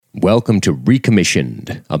Welcome to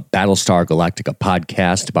Recommissioned, a Battlestar Galactica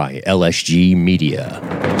podcast by LSG Media.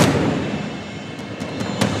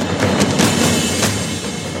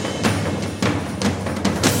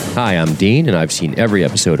 Hi, I'm Dean, and I've seen every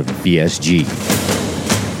episode of BSG.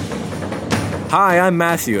 Hi, I'm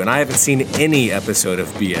Matthew, and I haven't seen any episode of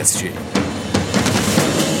BSG.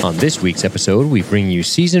 On this week's episode, we bring you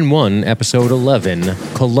Season 1, Episode 11,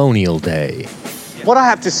 Colonial Day. What I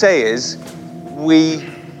have to say is,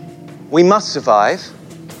 we must survive,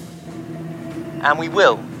 and we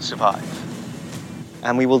will survive.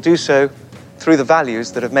 And we will do so through the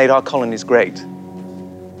values that have made our colonies great.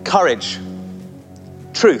 Courage,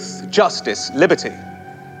 truth, justice, liberty.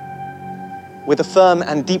 With a firm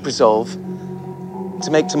and deep resolve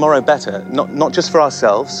to make tomorrow better, not just for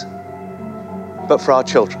ourselves, but for our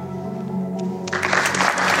children.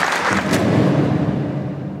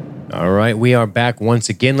 All right, we are back once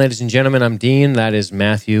again, ladies and gentlemen. I'm Dean, that is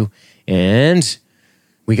Matthew, and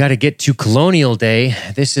we got to get to Colonial Day.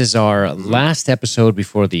 This is our last episode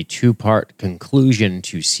before the two-part conclusion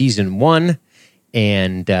to Season 1,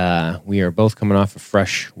 and we are both coming off a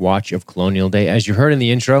fresh watch of Colonial Day. As you heard in the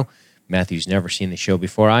intro, Matthew's never seen the show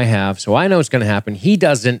before. I have, so I know it's going to happen. He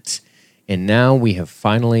doesn't, and now we have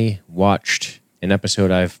finally watched an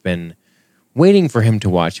episode I've been waiting for him to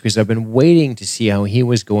watch because I've been waiting to see how he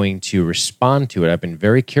was going to respond to it. I've been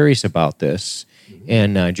very curious about this.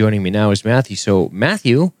 And joining me now is Matthew. So,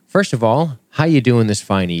 Matthew, first of all, how you doing this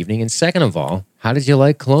fine evening? And second of all, how did you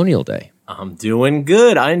like Colonial Day? I'm doing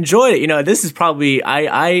good. I enjoyed it. You know, this is probably,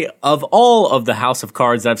 I of all of the House of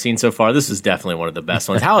Cards I've seen so far, this is definitely one of the best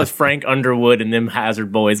ones. How is Frank Underwood and them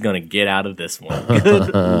Hazard boys going to get out of this one?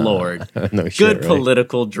 Good Lord. No shit, good right?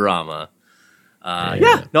 Political drama.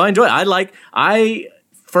 I enjoy it. I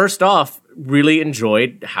first off really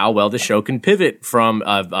enjoyed how well the show can pivot from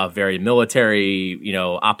a very military,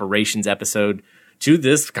 operations episode to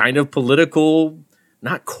this kind of political,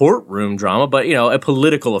 not courtroom drama, but, a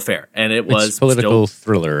political affair. And it was political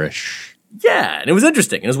thriller-ish. Yeah, and it was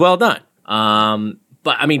interesting. It was well done.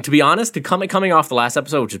 But I mean, to be honest, coming off the last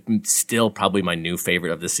episode, which is still probably my new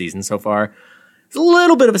favorite of this season so far, it's a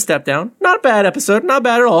little bit of a step down. Not a bad episode, not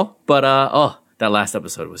bad at all. But that last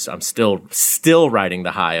episode was, I'm still riding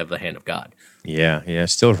the high of the hand of God. Yeah,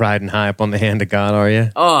 still riding high up on the hand of God, are you?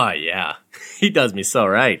 Oh yeah, he does me so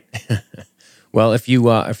right. Well, if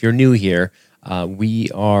you're new here, we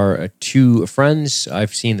are two friends.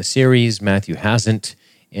 I've seen the series. Matthew hasn't,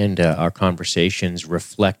 and our conversations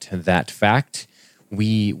reflect that fact.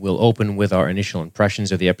 We will open with our initial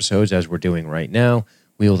impressions of the episodes, as we're doing right now.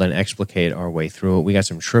 We will then explicate our way through it. We got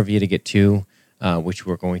some trivia to get to, which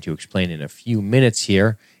we're going to explain in a few minutes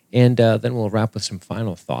here. And then we'll wrap with some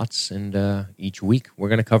final thoughts. And each week, we're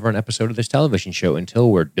going to cover an episode of this television show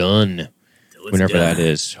until we're done, whenever that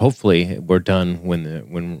is. Hopefully, we're done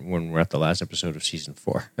when we're at the last episode of Season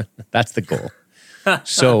 4. That's the goal.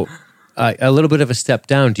 So, a little bit of a step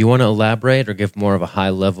down. Do you want to elaborate or give more of a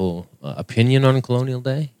high-level opinion on Colonial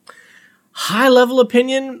Day? High-level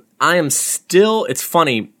opinion? It's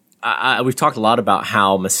funny. We've talked a lot about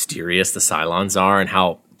how mysterious the Cylons are and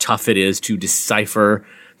how tough it is to decipher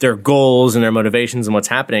their goals and their motivations and what's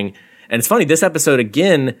happening. And it's funny, this episode,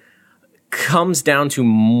 again, comes down to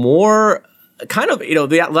more kind of,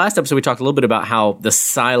 the last episode we talked a little bit about how the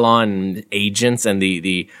Cylon agents and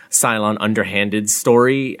the Cylon underhanded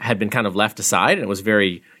story had been kind of left aside. And it was a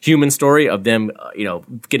very human story of them,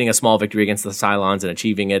 getting a small victory against the Cylons and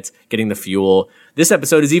achieving it, getting the fuel. This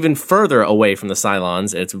episode is even further away from the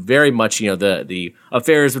Cylons. It's very much, the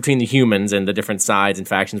affairs between the humans and the different sides and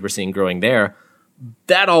factions we're seeing growing there.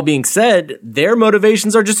 That all being said, their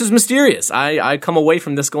motivations are just as mysterious. I come away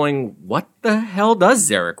from this going, what the hell does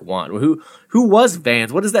Zarek want? Who was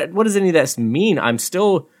Vance? What does any of this mean? I'm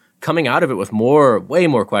still coming out of it with way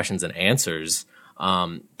more questions than answers.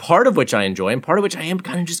 Part of which I enjoy and part of which I am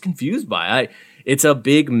kind of just confused by. It's a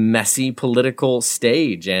big, messy political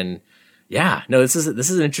stage. And yeah, no, this is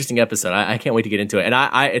an interesting episode. I can't wait to get into it. And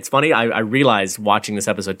it's funny, I realized watching this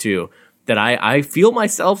episode too, that I feel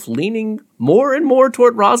myself leaning more and more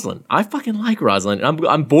toward Rosalind. I fucking like Rosalind.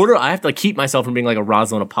 I'm border. I have to keep myself from being like a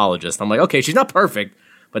Rosalind apologist. I'm like, okay, she's not perfect,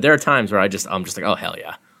 but there are times where I'm just like, oh hell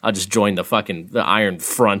yeah, I'll just join the Iron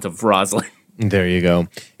Front of Rosalind. There you go.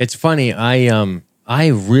 It's funny. I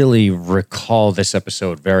really recall this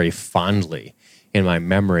episode very fondly in my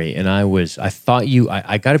memory, and I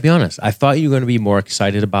got to be honest. I thought you were going to be more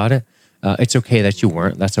excited about it. It's okay that you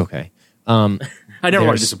weren't. That's okay. I never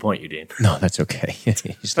want to disappoint you, Dean. No, that's okay.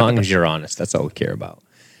 As long as you're honest, that's all we care about.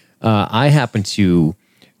 I happen to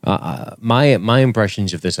my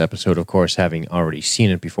impressions of this episode, of course, having already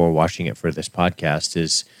seen it before watching it for this podcast,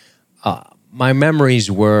 is my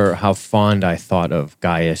memories were how fond I thought of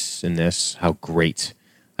Gaius in this, how great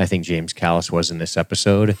I think James Callis was in this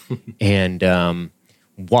episode. And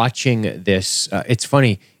watching this, it's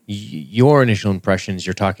funny, your initial impressions,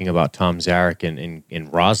 you're talking about Tom Zarek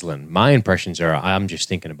and Rosalind. My impressions are, I'm just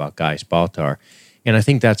thinking about Gaius Baltar. And I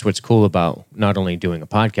think that's what's cool about not only doing a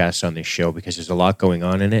podcast on this show, because there's a lot going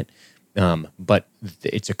on in it, but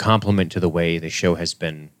it's a compliment to the way the show has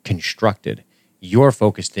been constructed. You're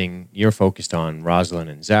focused on Rosalind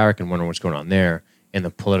and Zarek and wondering what's going on there and the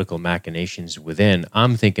political machinations within.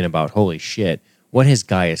 I'm thinking about, holy shit, what has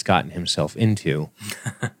Gaius gotten himself into?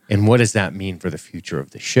 And what does that mean for the future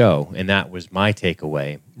of the show? And that was my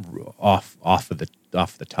takeaway off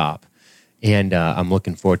the top. And I'm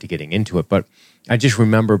looking forward to getting into it. But I just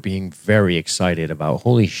remember being very excited about,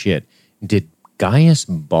 holy shit, did Gaius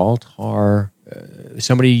Baltar,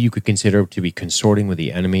 somebody you could consider to be consorting with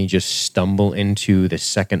the enemy, just stumble into the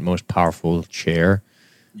second most powerful chair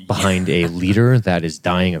behind a leader that is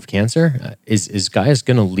dying of cancer? Is Gaius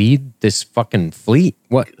going to lead this fucking fleet?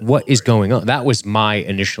 What is going on? That was my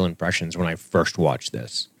initial impressions when I first watched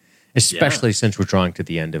this, especially since we're drawing to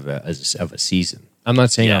the end of a season. I'm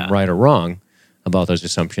not saying I'm right or wrong about those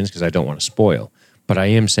assumptions because I don't want to spoil, but I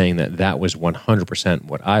am saying that was 100%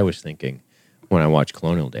 what I was thinking when I watched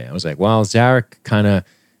Colonial Day. I was like, well, Zarek kind of,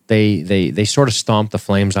 they sort of stomped the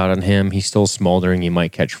flames out on him. He's still smoldering. He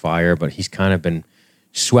might catch fire, but he's kind of been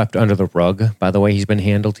swept under the rug by the way he's been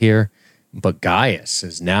handled here. But Gaius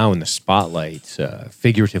is now in the spotlight,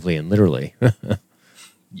 figuratively and literally.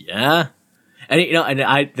 Yeah. And,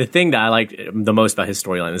 the thing that I like the most about his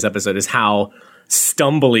storyline in this episode is how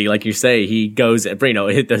stumbly, like you say, he goes,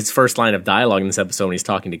 his first line of dialogue in this episode when he's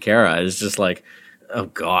talking to Kara is just like, oh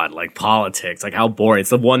God, like politics, like how boring. It's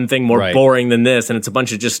the one thing more boring than this. And it's a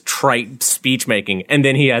bunch of just trite speech making. And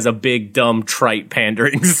then he has a big, dumb, trite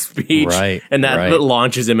pandering speech. Right. And that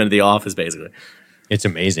launches him into the office, basically. It's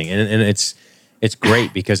amazing. And it's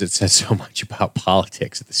great because it says so much about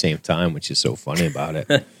politics at the same time, which is so funny about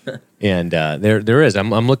it. And there is. I'm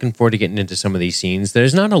looking forward to getting into some of these scenes.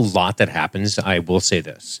 There's not a lot that happens. I will say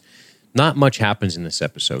this. Not much happens in this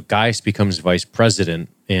episode. Gaius becomes vice president,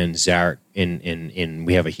 and Zarek,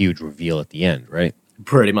 we have a huge reveal at the end, right?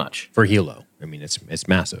 Pretty much. For Hilo. I mean, it's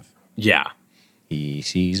massive. Yeah. He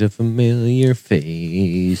sees a familiar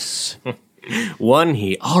face. One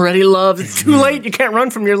he already loves. It's too late. You can't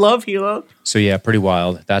run from your love, Hilo. So yeah, pretty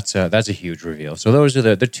wild. That's a huge reveal. So those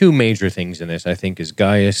are the two major things in this, I think, is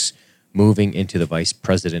Gaius moving into the vice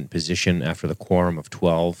president position after the quorum of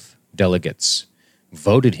 12 delegates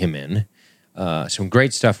voted him in. Some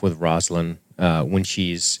great stuff with Rosalind when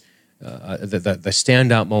she's the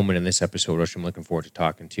standout moment in this episode, which I'm looking forward to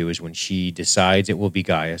talking to, is when she decides it will be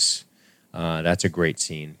Gaius. That's a great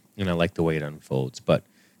scene, and I like the way it unfolds. But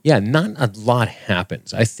yeah, not a lot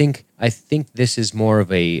happens. I think this is more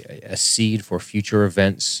of a seed for future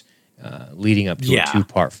events leading up to a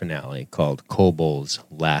 2-part finale called Kobol's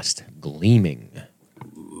Last Gleaming.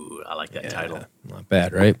 Ooh, I like that title. Not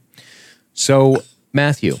bad, right? So,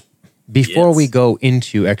 Matthew, before we go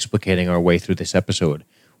into explicating our way through this episode,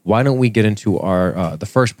 why don't we get into our the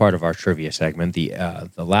first part of our trivia segment? The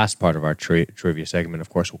last part of our trivia segment, of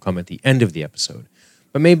course, will come at the end of the episode.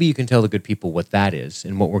 But maybe you can tell the good people what that is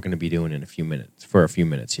and what we're going to be doing in a few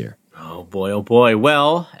minutes here. Oh boy.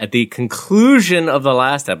 Well, at the conclusion of the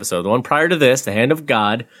last episode, the one prior to this, The Hand of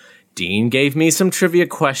God, Dean gave me some trivia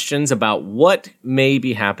questions about what may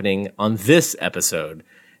be happening on this episode.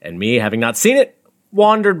 And me, having not seen it,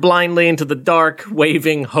 wandered blindly into the dark,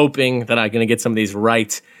 waving, hoping that I'm going to get some of these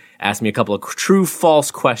right. Asked me a couple of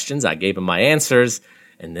true-false questions. I gave him my answers.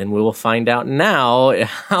 And then we will find out now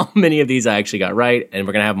how many of these I actually got right. And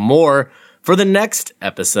we're going to have more for the next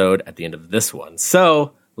episode at the end of this one.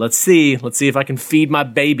 So let's see. Let's see if I can feed my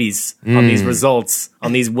babies on these results,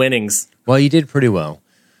 on these winnings. Well, you did pretty well.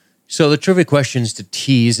 So the trivia questions to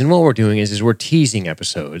tease, and what we're doing is we're teasing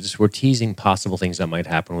episodes. We're teasing possible things that might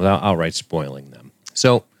happen without outright spoiling them.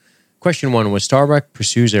 So question 1 was Starbuck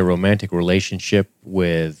pursues a romantic relationship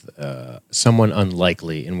with someone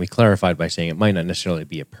unlikely, and we clarified by saying it might not necessarily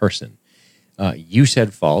be a person. You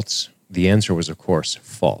said false. The answer was, of course,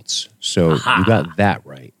 false. So you got that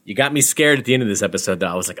right. You got me scared at the end of this episode, though.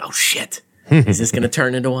 I was like, oh, shit. Is this going to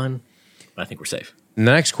turn into one? But I think we're safe. The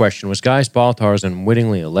next question was Gaius Baltar is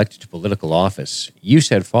unwittingly elected to political office. You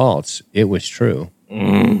said false. It was true.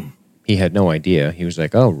 He had no idea. He was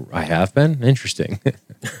like, oh, I have been? Interesting.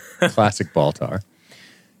 Classic Baltar.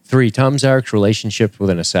 3, Tom Zarek's relationship with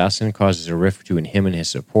an assassin causes a rift between him and his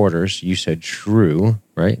supporters. You said true,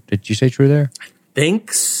 right? Did you say true there?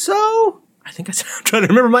 Think so. I'm trying to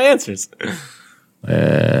remember my answers.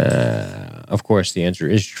 course, the answer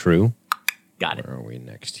is true. Got it. Where are we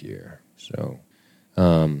next here? So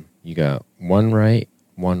you got one right,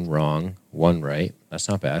 one wrong, one right. That's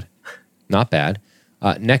not bad. Not bad.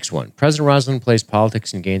 Next one. President Rosalind plays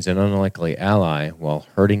politics and gains an unlikely ally while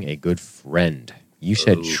hurting a good friend. You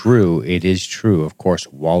said true. It is true. Of course,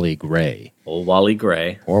 Wally Gray. Old Wally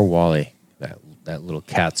Gray. Or Wally. That little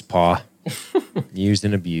cat's paw. Used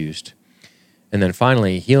and abused. And then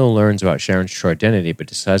finally, Helo learns about Sharon's true identity, but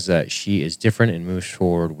decides that she is different and moves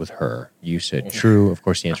forward with her. You said true. Of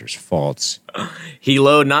course, the answer is false.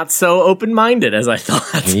 Helo not so open-minded as I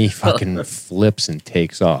thought. He fucking flips and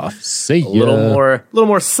takes off. See ya. A little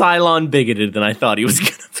more Cylon bigoted than I thought he was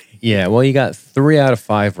going to be. Yeah, well, you got 3 out of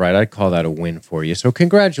 5 right. I'd call that a win for you. So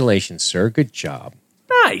congratulations, sir. Good job.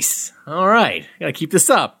 Nice. All right. Got to keep this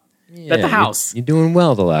up. Yeah, At the house. You're doing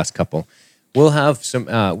well the last couple. We'll have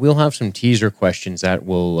some teaser questions that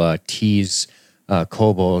will tease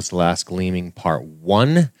Kobol's Last Gleaming Part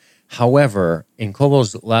 1. However, in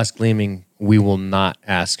Kobol's Last Gleaming, we will not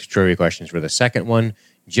ask trivia questions for the second one,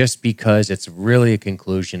 just because it's really a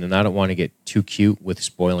conclusion, and I don't want to get too cute with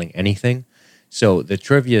spoiling anything. So the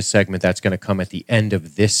trivia segment that's going to come at the end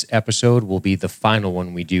of this episode will be the final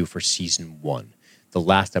one we do for Season 1. The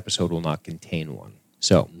last episode will not contain one.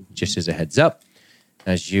 So just as a heads up,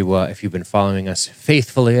 as you, if you've been following us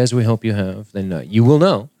faithfully, as we hope you have, then you will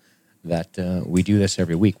know that we do this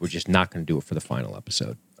every week. We're just not going to do it for the final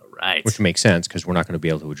episode. All right. Which makes sense because we're not going to be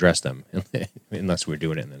able to address them unless we're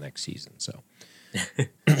doing it in the next season. So,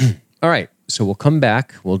 all right. So we'll come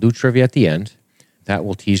back. We'll do trivia at the end. That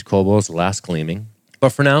will tease Kobol's Last Gleaming. But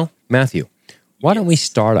for now, Matthew, why don't we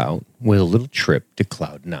start out with a little trip to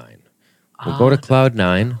Cloud 9? We'll go to Cloud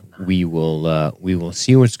 9. We will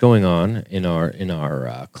see what's going on in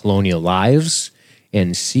our colonial lives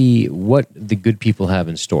and see what the good people have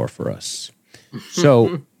in store for us.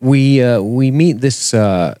 So we meet this.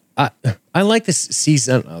 I like this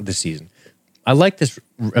season. I like this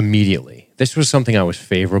immediately. This was something I was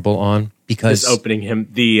favorable on because this opening him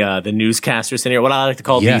the newscasters in here. What I like to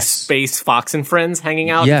call the space Fox and Friends hanging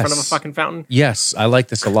out in front of a fucking fountain. Yes, I like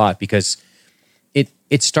this a lot because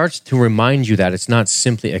it starts to remind you that it's not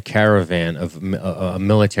simply a caravan of a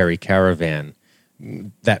military caravan,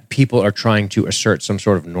 that people are trying to assert some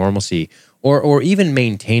sort of normalcy or even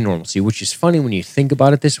maintain normalcy, which is funny when you think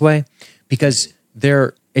about it this way, because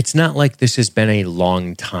it's not like this has been a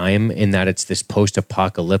long time in that it's this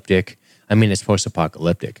post-apocalyptic. I mean, it's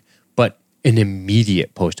post-apocalyptic, but an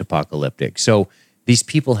immediate post-apocalyptic. So these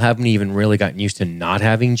people haven't even really gotten used to not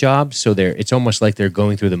having jobs, so it's almost like they're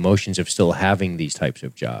going through the motions of still having these types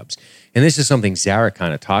of jobs. And this is something Zarek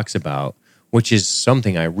kind of talks about, which is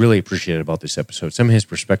something I really appreciated about this episode. Some of his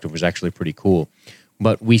perspective was actually pretty cool.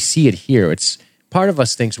 But we see it here. It's part of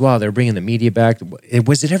us thinks, wow, they're bringing the media back.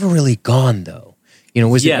 Was it ever really gone, though?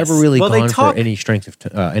 Was it ever really gone for any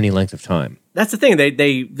length of time? That's the thing.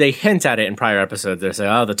 They hint at it in prior episodes. They say,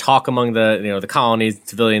 oh, the talk among the colonies,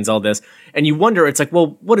 civilians, all this. And you wonder, it's like,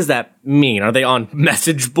 well, what does that mean? Are they on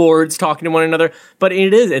message boards talking to one another? But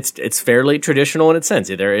it's fairly traditional in its sense.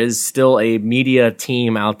 There is still a media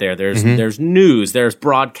team out there. There's news, there's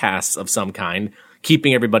broadcasts of some kind,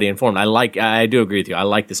 keeping everybody informed. I do agree with you. I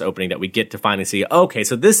like this opening that we get to finally see, okay,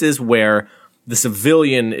 so this is where the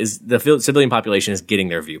civilian population is getting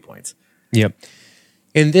their viewpoints. Yep.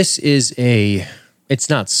 And this is it's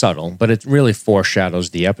not subtle, but it really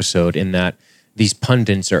foreshadows the episode in that these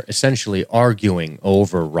pundits are essentially arguing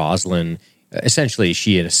over Rosalind. Essentially, is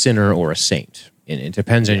she a sinner or a saint? And it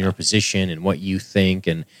depends on your position and what you think.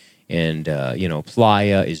 And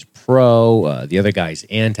Playa is pro, the other guy's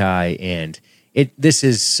anti, and this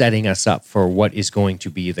is setting us up for what is going to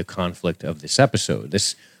be the conflict of this episode,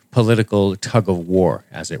 this political tug of war,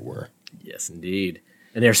 as it were. Yes, indeed.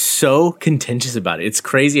 And they're so contentious about it. It's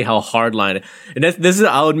crazy how hardline. And this is,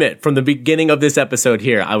 I'll admit, from the beginning of this episode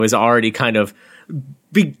here, I was already kind of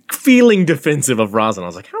feeling defensive of Rosalind. I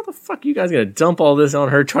was like, how the fuck are you guys going to dump all this on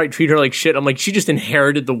her, treat her like shit? I'm like, she just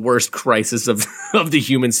inherited the worst crisis of the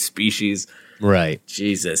human species. Right.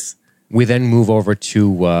 Jesus. We then move over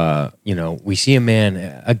to, we see a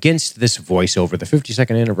man against this voiceover, the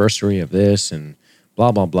 52nd anniversary of this, and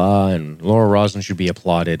blah, blah, blah, and Laura Rosalind should be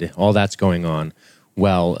applauded. All that's going on.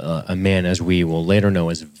 Well, a man, as we will later know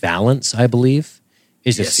as Valance, I believe,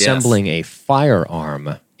 is assembling a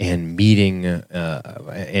firearm and meeting,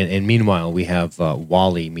 and meanwhile, we have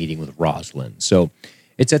Wally meeting with Rosalind. So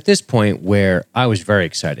it's at this point where I was very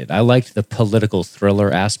excited. I liked the political thriller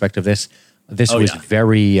aspect of this. This was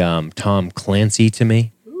very Tom Clancy to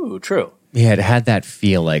me. Ooh, true. Yeah, it had that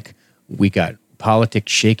feel like we got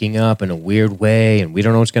politics shaking up in a weird way, and we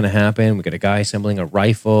don't know what's going to happen. We got a guy assembling a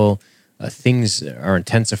rifle. things are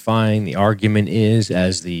intensifying. The argument is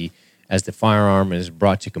as the firearm is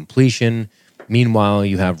brought to completion. Meanwhile,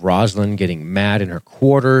 you have Rosalind getting mad in her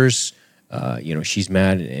quarters. She's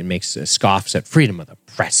mad and makes scoffs at freedom of the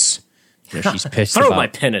press. She's pissed. Throw my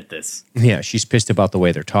pen at this. Yeah, she's pissed about the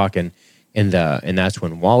way they're talking, and that's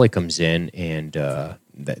when Wally comes in, and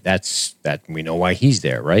that's we know why he's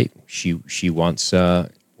there, right? She wants.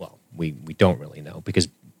 We don't really know because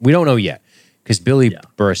we don't know yet because Billy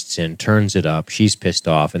bursts in, turns it up. She's pissed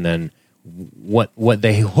off, and then what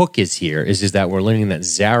the hook is here is that we're learning that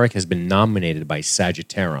Zarek has been nominated by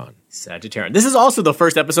Sagittarian. Sagittarian. This is also the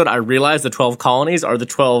first episode I realized the 12 colonies are the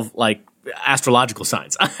 12 astrological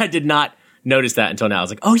signs. I did not notice that until now. I was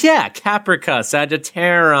like, oh yeah, Caprica,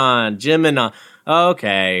 Sagittarian, Gemini.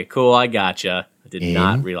 Okay, cool, I gotcha. I did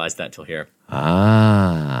not realize that till here.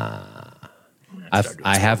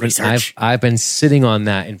 I've been sitting on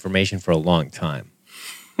that information for a long time.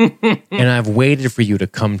 And I've waited for you to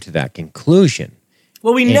come to that conclusion.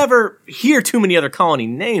 Well, we never hear too many other colony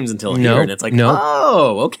names until here, and it's like,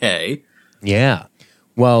 oh, okay. Yeah.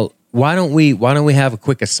 Well, why don't we have a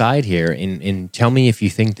quick aside here and tell me if you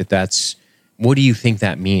think that's what do you think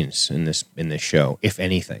that means in this show, if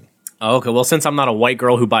anything? Okay, well, since I'm not a white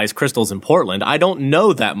girl who buys crystals in Portland, I don't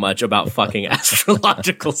know that much about fucking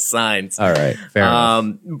astrological signs. All right, fair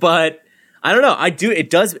enough. But I don't know.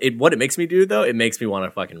 What it makes me do, though, it makes me want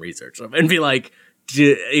to fucking research them and be like,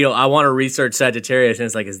 I want to research Sagittarius, and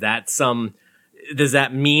it's like, does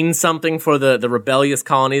that mean something for the rebellious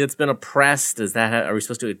colony that's been oppressed? Are we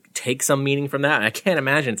supposed to take some meaning from that? I can't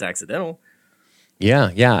imagine it's accidental. Yeah.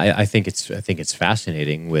 I think it's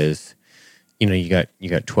fascinating with, you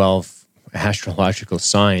got 12 astrological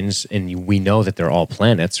signs, and we know that they're all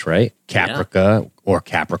planets, right? Caprica or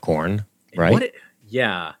Capricorn, right?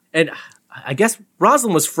 And I guess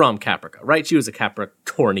Rosalind was from Caprica, right? She was a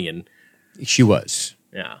Capricornian. She was.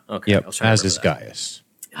 Yeah. Okay. Yep. As is Gaius.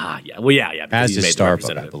 Yeah. Well, yeah. As is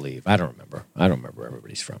Starbuck, I believe. I don't remember where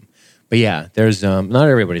everybody's from. But yeah, there's not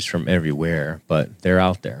everybody's from everywhere, but they're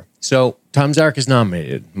out there. So Tom Zarek is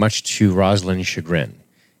nominated, much to Rosalind's chagrin,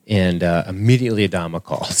 and immediately Adama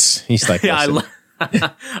calls. He's like,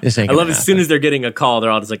 this ain't. I love as soon as they're getting a call,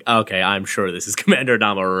 they're all just like, okay, I'm sure this is Commander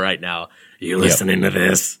Adama right now. You listening to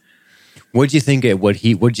this? What'd you think of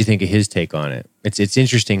his take on it? It's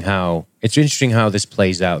interesting how this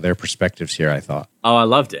plays out. Their perspectives here, I thought. Oh, I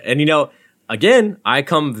loved it, and again, I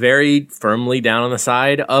come very firmly down on the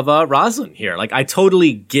side of Rosalind here. Like, I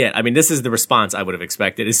totally get. I mean, this is the response I would have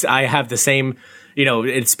expected. I have the same.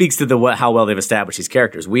 It speaks to how well they've established these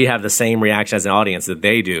characters. We have the same reaction as an audience that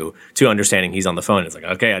they do to understanding he's on the phone. It's like,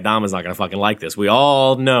 okay, Adama's not going to fucking like this. We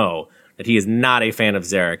all know that he is not a fan of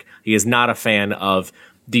Zarek. He is not a fan of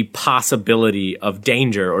the possibility of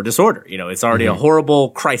danger or disorder. It's already a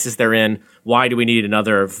horrible crisis they're in. Why do we need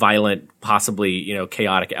another violent, possibly,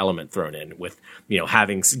 chaotic element thrown in with,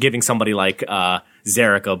 giving somebody like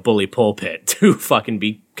Zarek a bully pulpit to fucking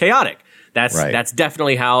be chaotic? That's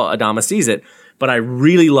definitely how Adama sees it. But I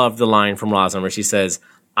really love the line from Rosalind where she says,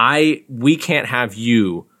 we can't have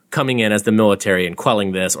you coming in as the military and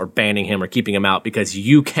quelling this or banning him or keeping him out because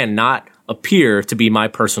you cannot appear to be my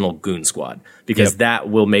personal goon squad because that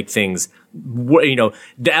will make things,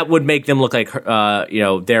 that would make them look like,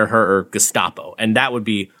 they're her or Gestapo. And that would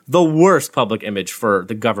be the worst public image for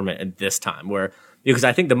the government at this time because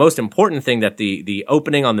I think the most important thing that the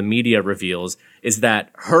opening on the media reveals is that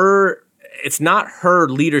it's not her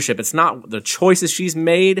leadership. It's not the choices she's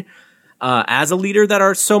made as a leader that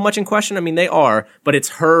are so much in question. I mean, they are, but it's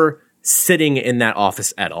her sitting in that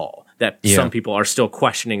office at all. That some people are still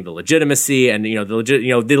questioning the legitimacy, and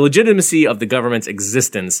the legitimacy of the government's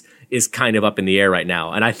existence is kind of up in the air right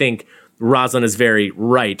now. And I think Rosalind is very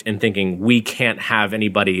right in thinking we can't have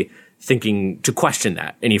anybody thinking to question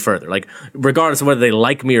that any further. Like, regardless of whether they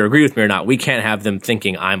like me or agree with me or not, we can't have them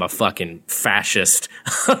thinking I'm a fucking fascist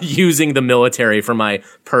using the military for my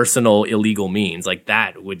personal illegal means. Like,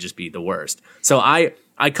 that would just be the worst. So I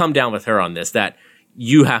come down with her on this, that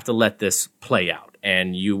you have to let this play out.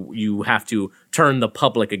 And you have to turn the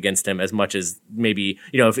public against him as much as maybe,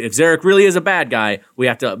 if Zarek really is a bad guy, we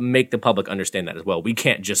have to make the public understand that as well. We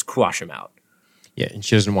can't just quash him out. Yeah, and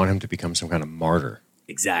she doesn't want him to become some kind of martyr.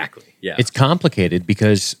 Exactly, yeah. It's complicated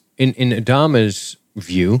because in Adama's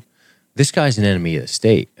view, this guy's an enemy of the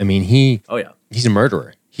state. I mean, he's a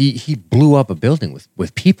murderer. He blew up a building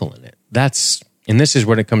with people in it. And this is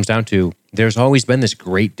what it comes down to. There's always been this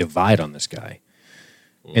great divide on this guy.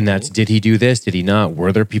 And that's, did he do this? Did he not?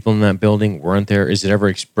 Were there people in that building? Weren't there? Is it ever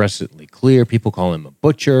expressly clear? People call him a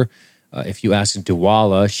butcher. If you ask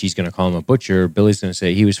Dwala, she's going to call him a butcher. Billy's going to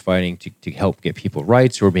say he was fighting to help get people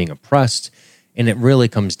rights who are being oppressed. And it really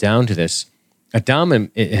comes down to this.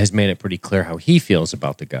 Adam has made it pretty clear how he feels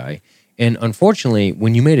about the guy. And unfortunately,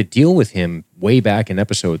 when you made a deal with him way back in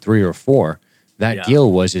episode 3 or 4, that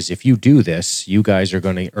deal was if you do this, you guys are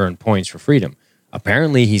going to earn points for freedom.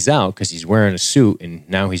 Apparently, he's out because he's wearing a suit and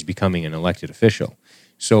now he's becoming an elected official.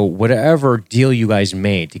 So whatever deal you guys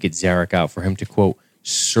made to get Zarek out for him to, quote,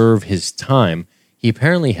 serve his time, he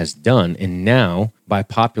apparently has done, and now, by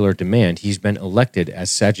popular demand, he's been elected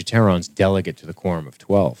as Sagittarian's delegate to the Quorum of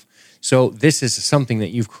 12. So this is something that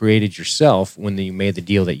you've created yourself when you made the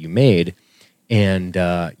deal that you made, and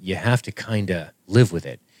you have to kind of live with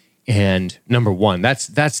it. And number one, that's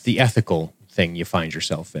the ethical thing you find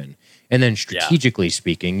yourself in. And then strategically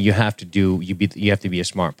speaking, you have to be a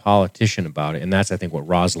smart politician about it, and that's, I think, what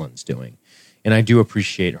Rosalind's doing. And I do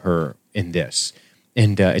appreciate her in this.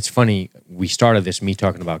 And it's funny, we started this, me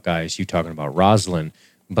talking about guys, you talking about Rosalind,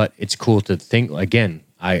 but it's cool to think, again,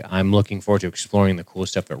 I'm looking forward to exploring the cool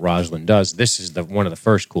stuff that Rosalind does. This is one of the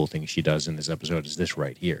first cool things she does in this episode is this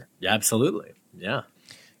right here. Yeah, absolutely. Yeah.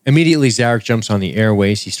 Immediately, Zarek jumps on the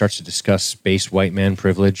airways. He starts to discuss space white man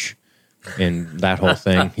privilege and that whole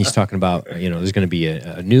thing. He's talking about, there's going to be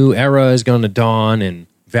a new era is going to dawn and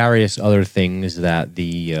various other things that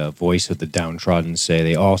the voice of the downtrodden say.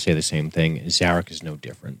 They all say the same thing. Zarek is no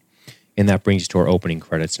different. And that brings us to our opening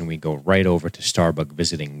credits, and we go right over to Starbuck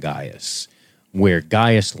visiting Gaius, where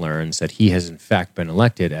Gaius learns that he has in fact been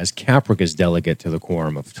elected as Caprica's delegate to the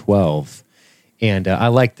Quorum of 12. And I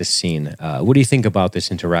like this scene. What do you think about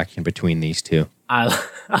this interaction between these two?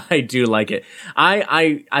 I do like it.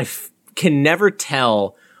 I can never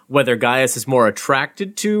tell whether Gaius is more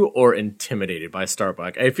attracted to or intimidated by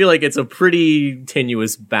Starbuck. I feel like it's a pretty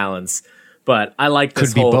tenuous balance, but I like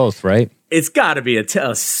this. Could be both, right? It's got to be a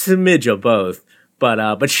smidge of both.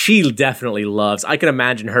 But she definitely loves. I can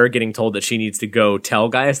imagine her getting told that she needs to go tell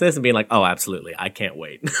Gaius this and being like, "Oh, absolutely, I can't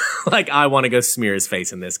wait. Like, I want to go smear his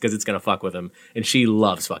face in this because it's gonna fuck with him." And she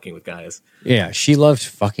loves fucking with Gaius. Yeah, she loves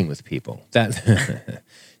fucking with people. That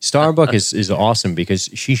Starbuck is awesome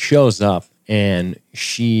because she shows up and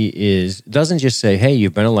she doesn't just say, "Hey,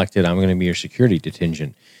 you've been elected. I'm going to be your security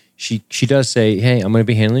contingent." She does say, "Hey, I'm going to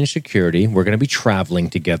be handling security. We're going to be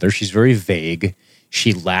traveling together." She's very vague.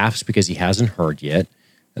 She laughs because he hasn't heard yet,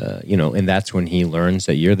 and that's when he learns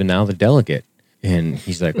that you're now the delegate. And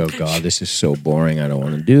he's like, "Oh, God, this is so boring. I don't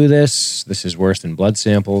want to do this. This is worse than blood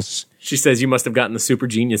samples." She says, "You must have gotten the super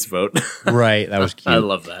genius vote." Right. That was cute. I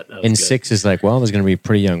love that. And good. 6 is like, well, there's going to be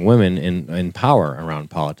pretty young women in power around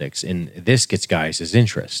politics. And this gets Gaius'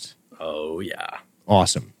 interest. Oh, yeah.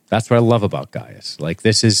 Awesome. That's what I love about Gaius. Like,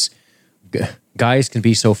 Gaius can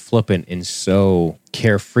be so flippant and so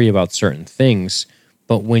carefree about certain things.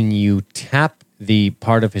 But when you tap the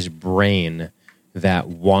part of his brain that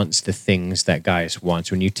wants the things that Gaius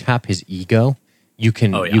wants, when you tap his ego, you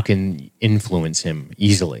can influence him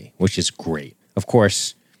easily, which is great. Of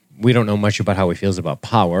course, we don't know much about how he feels about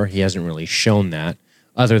power. He hasn't really shown that,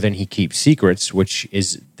 other than he keeps secrets, which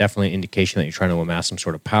is definitely an indication that you're trying to amass some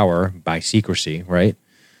sort of power by secrecy, right?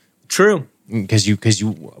 True. Because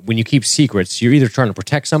when you keep secrets, you're either trying to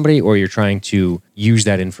protect somebody or you're trying to use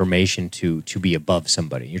that information to be above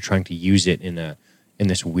somebody. You're trying to use it in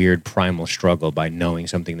this weird primal struggle by knowing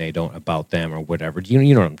something they don't about them or whatever.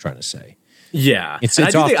 You know what I'm trying to say? Yeah, it's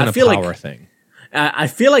often a power thing. I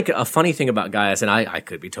feel like a funny thing about Gaius, and I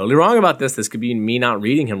could be totally wrong about this. This could be me not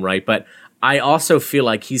reading him right, but I also feel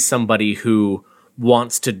like he's somebody who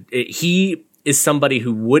wants to. He is somebody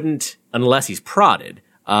who wouldn't, unless he's prodded,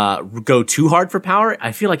 go too hard for power.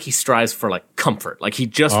 I feel like he strives for like comfort. Like he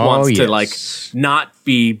just wants to like not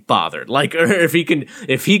be bothered. Like, or if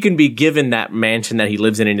he can be given that mansion that he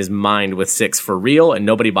lives in his mind with 6 for real and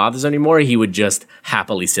nobody bothers anymore, he would just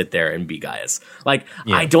happily sit there and be Gaius. Like,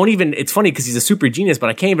 I don't even, it's funny because he's a super genius, but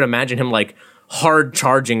I can't even imagine him like hard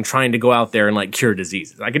charging, trying to go out there and like cure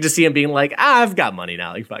diseases. I could just see him being like, I've got money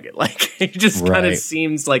now. Like, fuck it. Like, he just kind of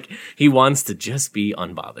seems like he wants to just be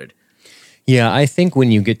unbothered. Yeah, I think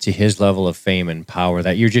when you get to his level of fame and power,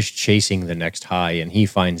 that you're just chasing the next high, and he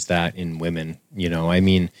finds that in women. I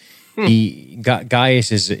mean,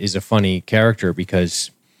 Gaius is a funny character because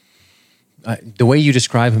the way you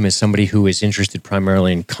describe him as somebody who is interested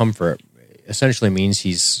primarily in comfort essentially means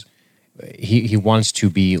he wants to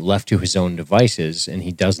be left to his own devices, and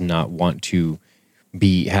he does not want to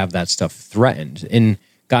have that stuff threatened. And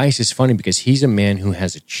Gaius is funny because he's a man who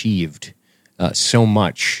has achieved so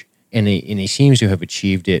much. And he seems to have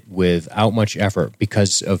achieved it without much effort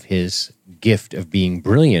because of his gift of being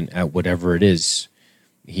brilliant at whatever it is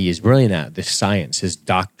he is brilliant at, this science, his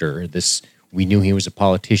doctor, we knew he was a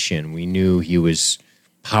politician. We knew he was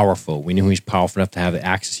powerful. We knew he was powerful enough to have the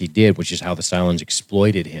access he did, which is how the Cylons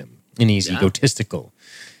exploited him. And he's egotistical,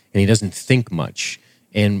 and he doesn't think much.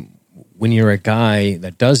 And when you're a guy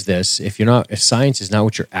that does this, if science is not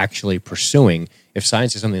what you're actually pursuing, if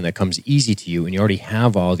science is something that comes easy to you and you already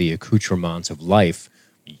have all the accoutrements of life,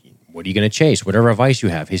 what are you going to chase? Whatever vice you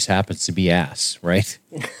have, his happens to be ass, right?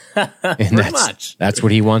 And that's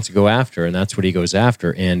what he wants to go after, and that's what he goes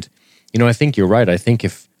after. And I think you're right. I think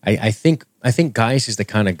I think Gaius is the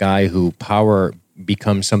kind of guy who power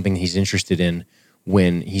becomes something he's interested in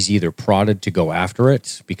when he's either prodded to go after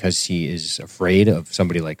it because he is afraid of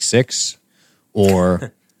somebody like Six,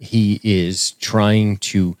 or he is trying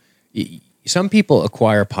to. Some people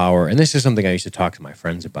acquire power, and this is something I used to talk to my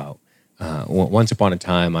friends about. Once upon a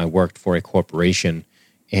time, I worked for a corporation,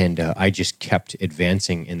 and I just kept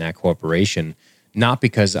advancing in that corporation, not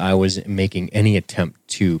because I was making any attempt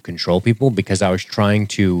to control people, because I was trying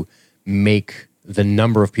to make the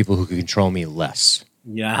number of people who could control me less.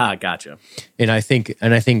 Yeah, gotcha. And I think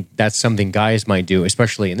that's something guys might do,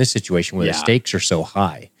 especially in this situation where the stakes are so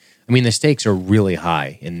high. I mean, the stakes are really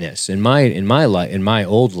high in this. In my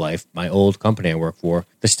old life, my old company I worked for,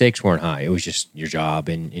 the stakes weren't high. It was just your job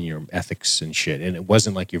and your ethics and shit, and it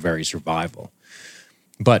wasn't like your very survival.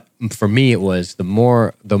 But for me, it was the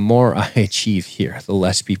more I achieve here, the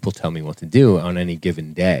less people tell me what to do on any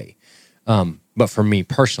given day. But for me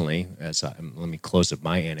personally, let me close up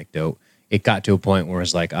my anecdote. It got to a point where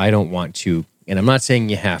it's like, I don't want to, and I'm not saying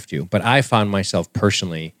you have to, but I found myself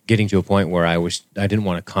personally getting to a point where I didn't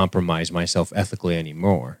want to compromise myself ethically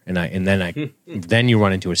anymore. Then you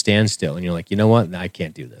run into a standstill and you're like, you know what? I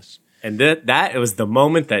can't do this. And that was the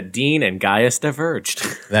moment that Dean and Gaius diverged.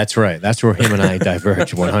 That's right. That's where him and I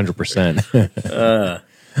diverged 100%.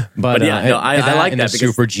 But I like that. The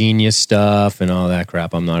super genius stuff and all that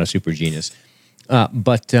crap. I'm not a super genius.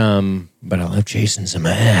 But I love chasing some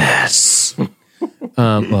ass.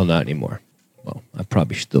 Well, not anymore. Well, I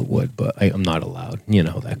probably still would, but I'm not allowed. You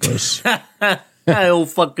know how that goes. Old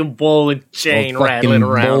fucking ball and chain rattling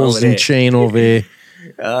around. Balls and chain over here.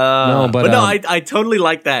 I totally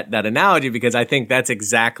like that analogy, because I think that's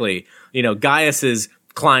exactly, Gaius's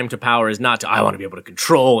climb to power is not to, I want to be able to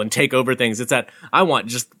control and take over things. It's that I want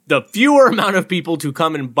just the fewer amount of people to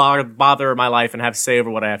come and bother my life and have say over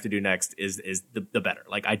what I have to do next is the better.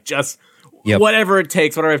 Like, I just, whatever it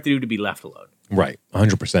takes, whatever I have to do to be left alone. Right.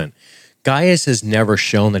 100%. Gaius has never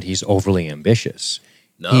shown that he's overly ambitious.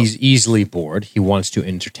 No. He's easily bored. He wants to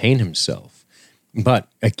entertain himself. But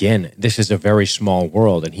again, this is a very small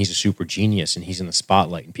world, and he's a super genius, and he's in the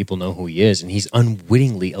spotlight, and people know who he is, and he's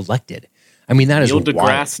unwittingly elected. I mean, that is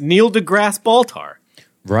wild. Neil deGrasse Baltar.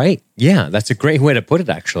 Right? Yeah, that's a great way to put it,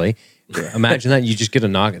 actually. Imagine that you just get a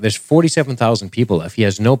knock. There's 47,000 people left. He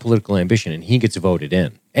has no political ambition, and he gets voted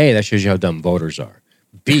in. A, that shows you how dumb voters are.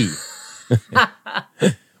 B,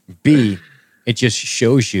 it just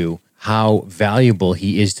shows you how valuable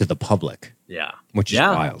he is to the public. Yeah. Which is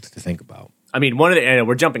wild to think about. I mean, and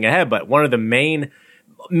we're jumping ahead, but one of the main,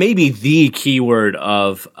 maybe the keyword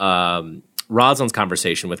of Rosalind's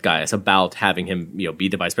conversation with Gaius about having him, be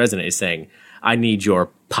the vice president is saying, I need your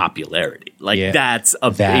popularity. Like,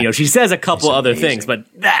 she says a couple other things, but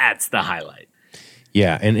that's the highlight.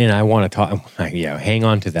 Yeah, and I want to talk, hang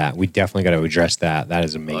on to that. We definitely got to address that. That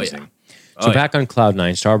is amazing. Back on Cloud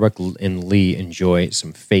 9, Starbuck and Lee enjoy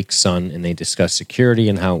some fake sun, and they discuss security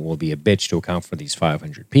and how it will be a bitch to account for these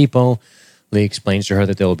 500 people. Lee explains to her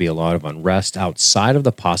that there will be a lot of unrest outside of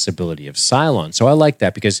the possibility of Cylon. So I like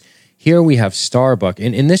that, because here we have Starbuck,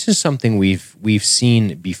 and this is something we've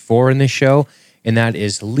seen before in this show, and that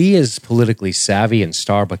is Lee is politically savvy and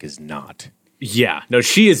Starbuck is not. Yeah, no,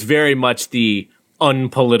 she is very much the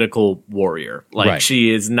unpolitical warrior. Like,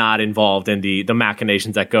 she is not involved in the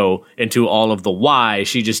machinations that go into all of the why.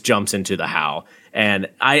 She just jumps into the how. And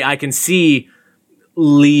I can see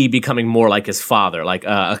Lee becoming more like his father, like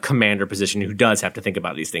a commander position who does have to think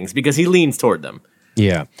about these things because he leans toward them.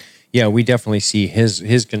 Yeah. Yeah, we definitely see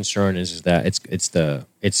his concern is that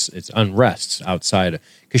it's unrest outside,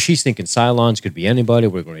 because she's thinking Cylons could be anybody.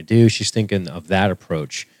 What are we going to do? She's thinking of that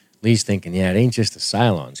approach. Lee's thinking, it ain't just the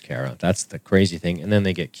Cylons, Kara. That's the crazy thing. And then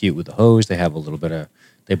they get cute with the hose. They have a little bit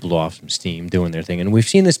they blow off some steam doing their thing. And we've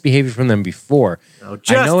seen this behavior from them before. Oh,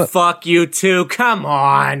 fuck you two. Come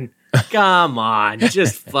on. Come on.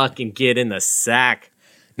 Just fucking get in the sack.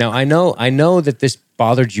 Now, I know that this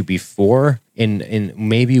bothered you before, and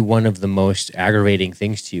maybe one of the most aggravating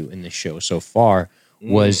things to you in this show so far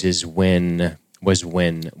is when was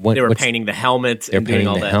when they were painting the helmet. They're and doing painting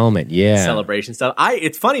all the that helmet, yeah. celebration stuff.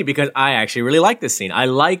 It's funny because I actually really like this scene. I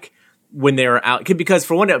like when they were out because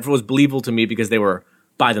for one, it was believable to me because they were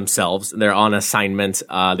by themselves. They're on assignment.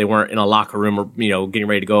 They weren't in a locker room or getting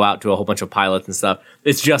ready to go out to a whole bunch of pilots and stuff.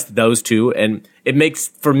 It's just those two, and it makes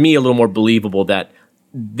for me a little more believable that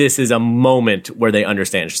this is a moment where they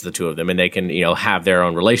understand just the two of them and they can, have their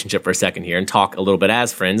own relationship for a second here and talk a little bit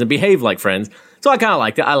as friends and behave like friends. So I kind of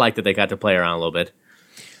liked it. I liked that they got to play around a little bit.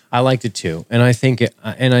 I liked it too. And I think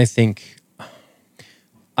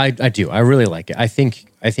I do. I really like it. I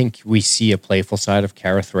think we see a playful side of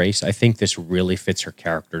Kara Thrace. I think this really fits her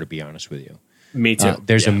character, to be honest with you. Me too.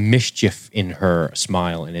 There's a mischief in her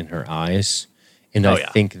smile and in her eyes. And I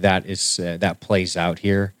think that is that plays out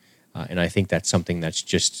here. And I think that's something that's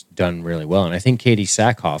just done really well. And I think Katie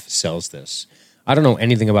Sackhoff sells this. I don't know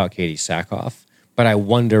anything about Katie Sackhoff, but I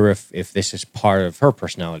wonder if this is part of her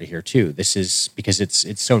personality here too. This is because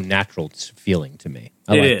it's so natural feeling to me.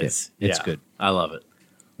 I like it. It's good. I love it.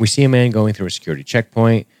 We see a man going through a security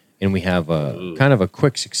checkpoint, and we have a kind of a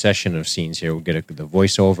quick succession of scenes here. We'll get the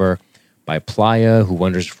voiceover by Playa, who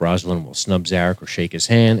wonders if Rosalind will snub Zarek or shake his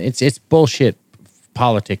hand. It's bullshit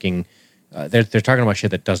politicking. They're talking about shit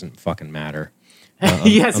that doesn't fucking matter.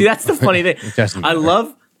 Yeah, see, that's the funny thing. I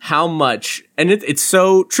love how much, and it's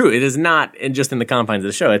so true. It is not just in the confines of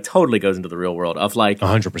the show. It totally goes into the real world of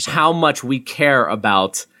 100%. How much we care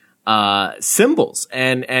about symbols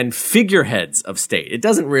and figureheads of state. It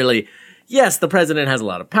doesn't really. Yes, the president has a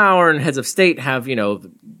lot of power, and heads of state have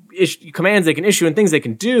commands they can issue and things they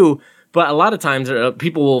can do. But a lot of times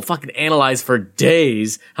people will fucking analyze for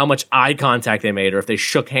days how much eye contact they made or if they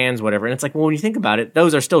shook hands, whatever. And it's like, well, when you think about it,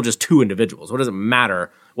 those are still just two individuals. What does it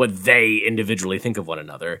matter what they individually think of one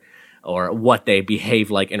another or what they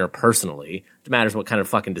behave like interpersonally? It matters what kind of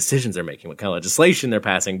fucking decisions they're making, what kind of legislation they're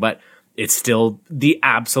passing. But it's still the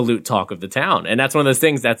absolute talk of the town. And that's one of those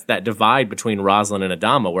things, that's that divide between Rosalind and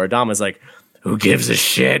Adama, where Adama's like, who gives a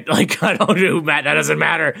shit? Like, I don't know, Matt, that doesn't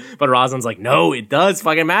matter. But Rosalind's like, no, it does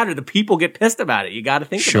fucking matter. The people get pissed about it. You got to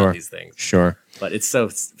think about these things. Sure. But it's so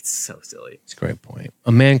silly. It's a great point.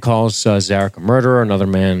 A man calls Zarek a murderer. Another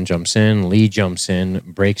man jumps in. Lee jumps in,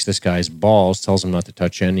 breaks this guy's balls, tells him not to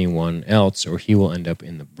touch anyone else or he will end up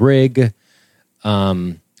in the brig.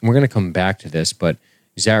 We're going to come back to this, but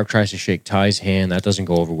Zarek tries to shake Ty's hand. That doesn't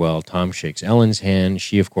go over well. Tom shakes Ellen's hand.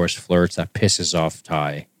 She, of course, flirts. That pisses off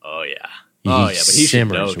Ty. Oh, yeah. But he should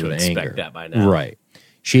know to expect that by now. Right.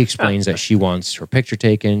 She explains that she wants her picture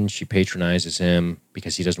taken. She patronizes him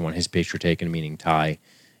because he doesn't want his picture taken, meaning Ty.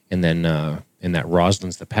 And then in that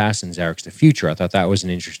Rosalind's the past and Zarek's the future. I thought that was an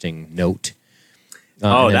interesting note.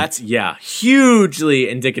 That's hugely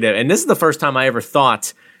indicative. And this is the first time I ever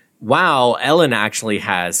thought, wow, Ellen actually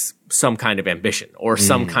has some kind of ambition or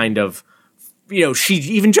some kind of, she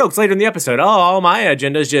even jokes later in the episode, all my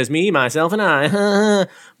agenda is just me, myself, and I.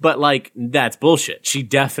 But, that's bullshit. She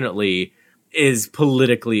definitely is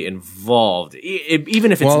politically involved,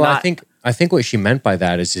 even if it's not. I think what she meant by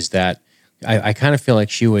that is that I kind of feel like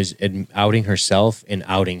she was outing herself and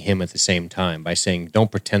outing him at the same time by saying, don't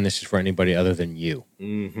pretend this is for anybody other than you.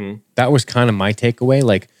 Mm-hmm. That was kind of my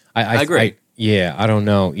takeaway. I agree. I don't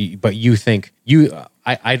know. But you think,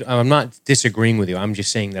 I'm not disagreeing with you. I'm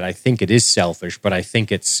just saying that I think it is selfish, but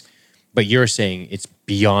but you're saying it's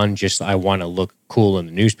beyond just, I want to look cool in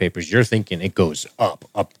the newspapers. You're thinking it goes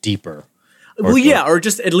up deeper. Or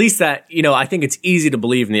just at least that, I think it's easy to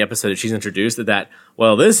believe in the episode that she's introduced that,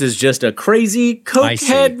 well, this is just a crazy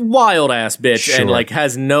cokehead wild ass bitch and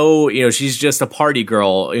has no, she's just a party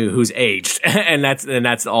girl who's aged and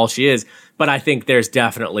that's all she is. But I think there's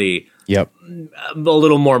definitely a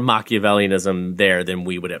little more Machiavellianism there than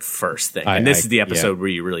we would at first think. And this is the episode where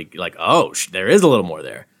you really there is a little more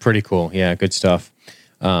there. Pretty cool. Yeah, good stuff.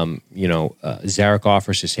 Zarek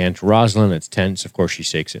offers his hand to Rosalind. It's tense. Of course, she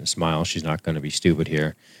shakes it and smiles. She's not going to be stupid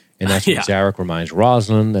here. And that's when Zarek reminds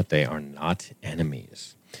Rosalind that they are not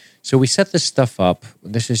enemies. So we set this stuff up.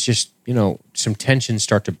 This is just, some tensions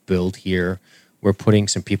start to build here. We're putting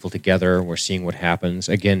some people together. We're seeing what happens.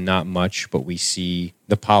 Again, not much, but we see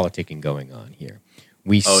the politicking going on here.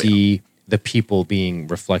 We see the people being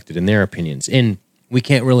reflected in their opinions. And we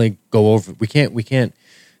can't really go over, we can't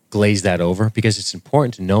glaze that over because it's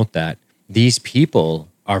important to note that these people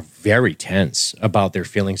are very tense about their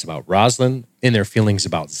feelings about Rosalind and their feelings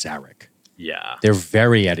about Zarek. Yeah. They're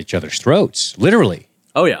very at each other's throats, literally.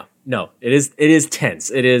 Oh, yeah. No, it is tense.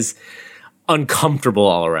 It is uncomfortable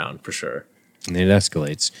all around, for sure. And it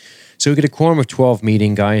escalates. So we get a quorum of 12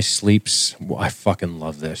 meeting. Guy sleeps. Well, I fucking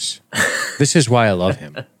love this. This is why I love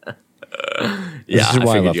him. Yeah, This is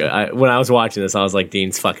why I love figured when I was watching this, I was like,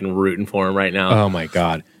 Dean's fucking rooting for him right now. Oh my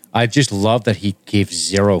God. I just love that he gave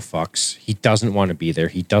zero fucks. He doesn't want to be there.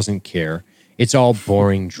 He doesn't care. It's all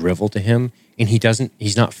boring drivel to him, and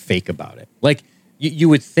he's not fake about it. Like, you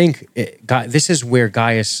would think, this is where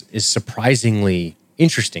Gaius is surprisingly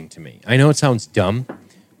interesting to me. I know it sounds dumb,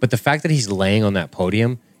 but the fact that he's laying on that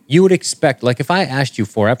podium, you would expect, like if I asked you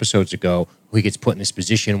 4 episodes ago, who he gets put in this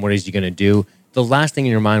position, what is he going to do? The last thing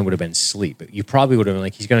in your mind would have been sleep. You probably would have been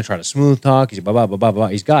like, he's going to try to smooth talk. He's blah, blah, blah, blah, blah.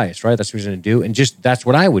 He's Gaius, right? That's what he's going to do. And just, that's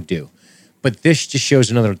what I would do. But this just shows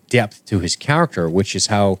another depth to his character, which is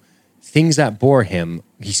how things that bore him,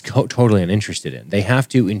 he's totally uninterested in. They have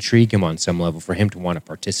to intrigue him on some level for him to want to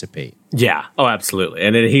participate. Yeah. Oh, absolutely.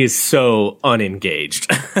 And then he's so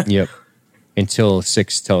unengaged. Yep. Until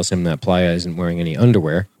Six tells him that Playa isn't wearing any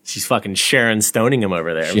underwear. She's fucking Sharon Stoning him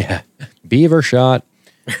over there. Yeah. Beaver shot.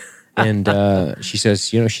 And she says,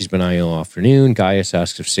 she's been eyeing all afternoon. Gaius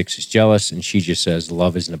asks if Six is jealous, and she just says,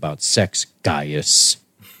 love isn't about sex, Gaius.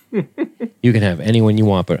 You can have anyone you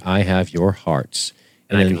want, but I have your hearts.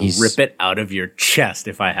 And I can rip it out of your chest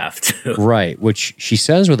if I have to. Right, which she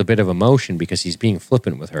says with a bit of emotion because he's being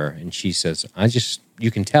flippant with her. And she says,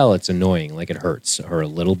 you can tell it's annoying, like it hurts her a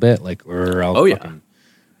little bit. Like, yeah.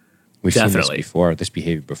 We've seen this before, this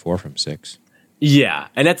behavior before from Six. Yeah,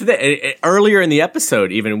 and that's earlier in the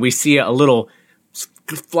episode, even we see a little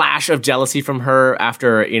flash of jealousy from her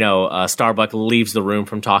after Starbuck leaves the room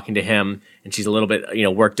from talking to him, and she's a little bit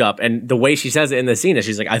worked up. And the way she says it in the scene is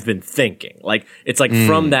she's like, "I've been thinking." Like it's like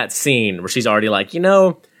from that scene where she's already like,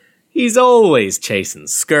 he's always chasing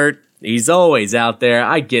skirt, he's always out there.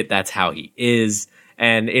 I get that's how he is.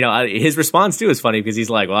 And, his response, too, is funny because he's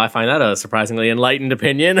like, well, I find that a surprisingly enlightened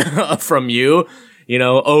opinion from you,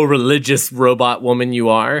 oh, religious robot woman you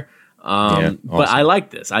are. Awesome. But I like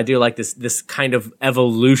this. I do like this kind of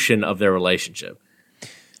evolution of their relationship.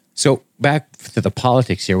 So back to the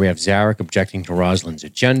politics here, we have Zarek objecting to Rosalind's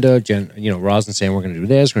agenda. Rosalind saying, we're going to do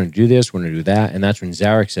this, we're going to do this, we're going to do that. And that's when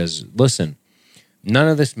Zarek says, listen, none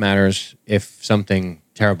of this matters if something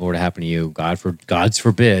terrible were to happen to you. God's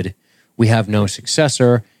forbid. We have no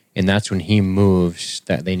successor, and that's when he moves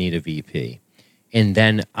that they need a VP. And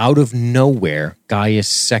then out of nowhere, Gaius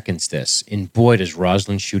seconds this, and boy, does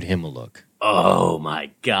Rosalind shoot him a look. Oh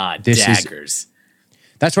my God, daggers.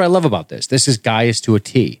 That's what I love about this. This is Gaius to a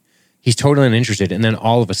T. He's totally uninterested, and then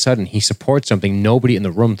all of a sudden, he supports something nobody in the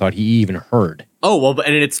room thought he even heard. Oh, well,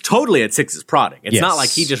 and it's totally at Six's prodding. It's not like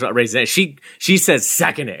he just raises it. She says,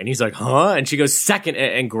 second it. And he's like, huh? And she goes, second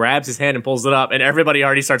it, and grabs his hand and pulls it up. And everybody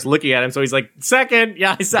already starts looking at him. So he's like, second.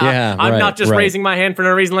 Yeah, I'm not just raising my hand for no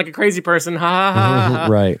reason like a crazy person. Ha, ha, ha, ha.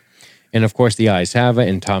 Right. And of course, the ayes have it.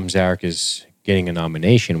 And Tom Zarek is getting a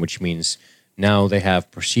nomination, which means now they have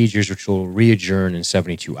procedures which will re-adjourn in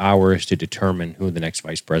 72 hours to determine who the next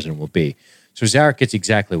vice president will be. So Zarek gets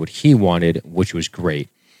exactly what he wanted, which was great.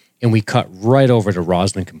 And we cut right over to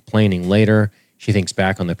Rosalind complaining later. She thinks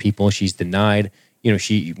back on the people she's denied. When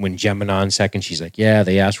Geminon second, she's like, yeah,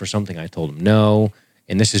 they asked for something. I told them no.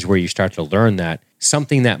 And this is where you start to learn that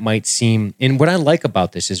something that might seem, and what I like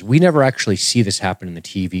about this is we never actually see this happen in the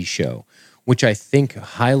TV show, which I think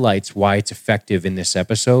highlights why it's effective in this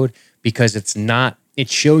episode, because it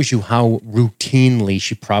shows you how routinely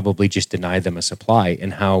she probably just denied them a supply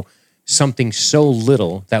and how something so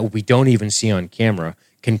little that we don't even see on camera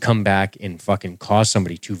can come back and fucking cause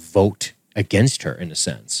somebody to vote against her in a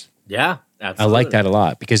sense. Yeah, absolutely. I like that a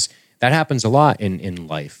lot because that happens a lot in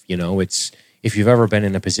life. It's if you've ever been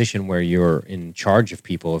in a position where you're in charge of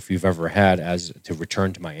people, if you've ever had, as to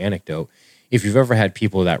return to my anecdote, if you've ever had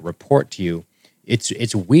people that report to you,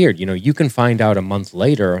 it's weird. You can find out a month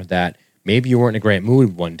later that maybe you weren't in a great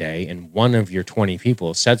mood one day and one of your 20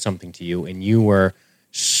 people said something to you and you were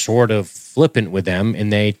sort of flippant with them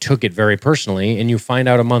and they took it very personally, and you find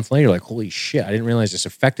out a month later like, holy shit, I didn't realize this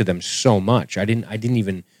affected them so much. I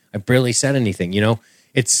barely said anything,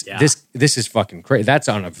 This is fucking crazy. That's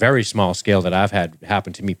on a very small scale that I've had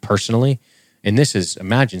happen to me personally. And this is,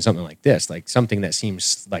 imagine something like this, like something that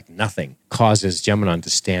seems like nothing causes Geminon to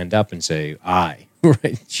stand up and say, I.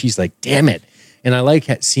 Right? She's like, damn it. And I like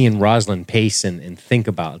seeing Rosalind pace and think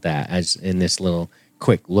about that as in this little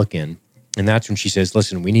quick look in. And that's when she says,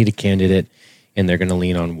 listen, we need a candidate, and they're going to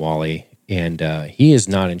lean on Wally. And he is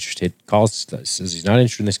not interested, says he's not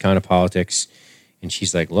interested in this kind of politics. And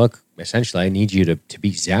she's like, look, essentially, I need you to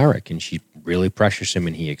beat Zarek. And she really pressures him,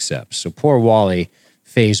 and he accepts. So poor Wally,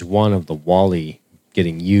 phase one of the Wally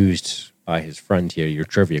getting used by his friend here, your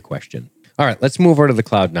trivia question. All right, let's move over to the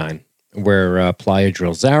Cloud9, where Playa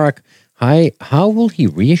drills Zarek. How will he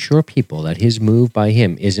reassure people that his move by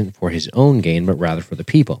him isn't for his own gain, but rather for the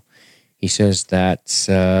people? He says that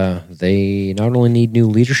they not only need new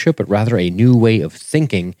leadership, but rather a new way of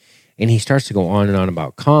thinking. And he starts to go on and on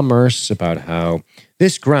about commerce, about how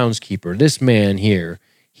this groundskeeper, this man here,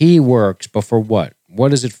 he works, but for what?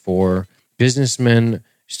 What is it for? Businessmen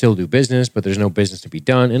still do business, but there's no business to be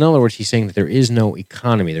done. In other words, he's saying that there is no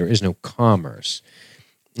economy, there is no commerce.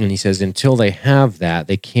 And he says until they have that,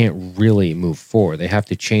 they can't really move forward. They have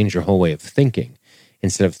to change their whole way of thinking.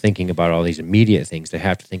 Instead of thinking about all these immediate things, they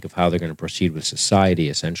have to think of how they're going to proceed with society,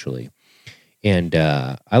 essentially. And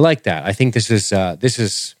I like that. I think this is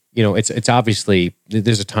it's obviously,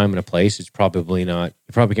 there's a time and a place. It's probably not,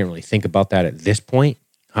 you probably can't really think about that at this point.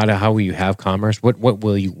 How will you have commerce? What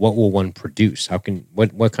will one produce?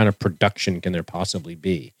 What kind of production can there possibly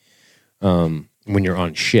be when you're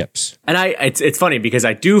on ships? And it's funny because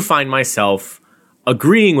I do find myself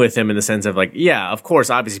agreeing with him in the sense of like, yeah, of course,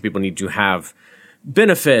 obviously people need to have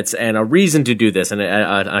benefits and a reason to do this, and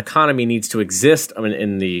an economy needs to exist. I mean,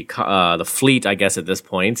 in the fleet, I guess at this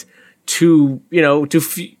point, to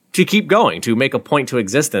keep going, to make a point to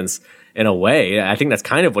existence. In a way, I think that's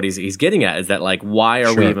kind of what he's getting at, is that like, why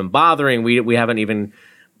are we even bothering? We haven't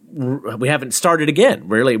started again.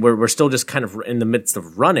 Really, we're still just kind of in the midst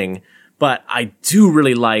of running. But I do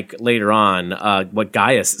really like later on what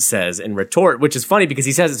Gaius says in retort, which is funny because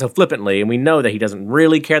he says it so flippantly, and we know that he doesn't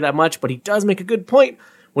really care that much, but he does make a good point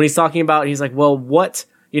when he's talking about, he's like, well, what,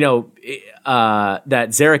 that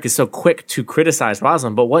Zarek is so quick to criticize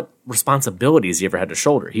Rosalind, but what responsibilities he ever had to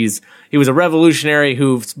shoulder? He was a revolutionary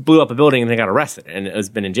who blew up a building and then got arrested and has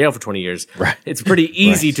been in jail for 20 years. Right. It's pretty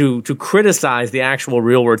easy to criticize the actual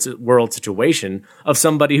real world situation of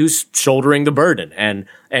somebody who's shouldering the burden and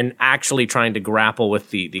actually trying to grapple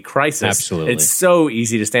with the crisis. Absolutely. It's so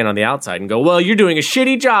easy to stand on the outside and go, well, you're doing a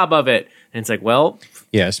shitty job of it. And it's like, well,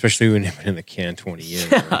 yeah, especially when you've been in the can 20 years.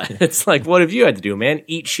 Yeah, right? It's like, what have you had to do, man?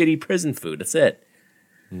 Eat shitty prison food. That's it.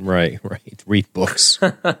 Right. Read books.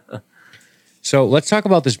 So let's talk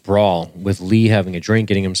about this brawl with Lee having a drink,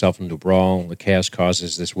 getting himself into a brawl. The chaos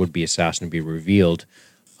causes this would-be assassin to be revealed.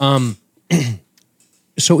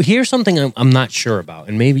 So here's something I'm not sure about,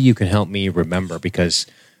 and maybe you can help me remember, because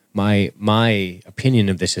my opinion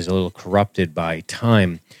of this is a little corrupted by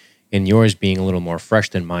time, and yours being a little more fresh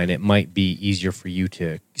than mine, it might be easier for you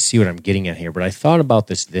to see what I'm getting at here. But I thought about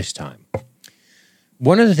this time.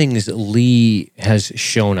 One of the things that Lee has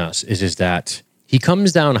shown us is that he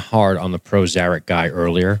comes down hard on the pro-Zarek guy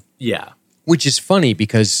earlier. Yeah. Which is funny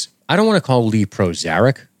because I don't want to call Lee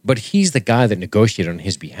pro-Zarek, but he's the guy that negotiated on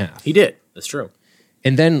his behalf. He did. That's true.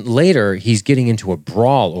 And then later, he's getting into a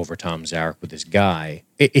brawl over Tom Zarek with this guy.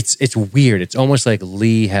 It's weird. It's almost like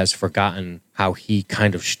Lee has forgotten how he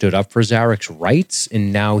kind of stood up for Zarek's rights,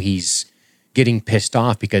 and now he's getting pissed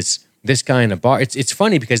off because this guy in a bar. It's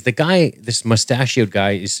funny because the guy, this mustachioed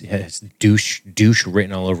guy, has douche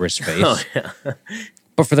written all over his face. Oh, yeah.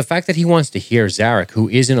 But for the fact that he wants to hear Zarek, who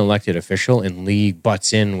is an elected official, and Lee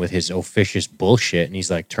butts in with his officious bullshit, and he's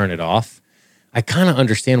like, turn it off. I kind of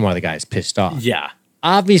understand why the guy's pissed off. Yeah.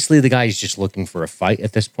 Obviously, the guy's just looking for a fight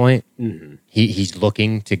at this point. Mm-hmm. He's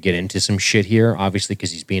looking to get into some shit here, obviously,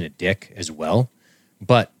 because he's being a dick as well.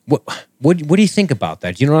 But what do you think about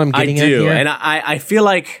that? Do you know what I'm getting at here? And I feel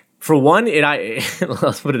like, for one,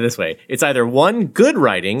 let's put it this way. It's either one, good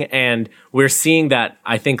writing, and we're seeing that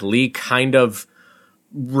I think Lee kind of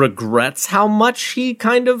regrets how much he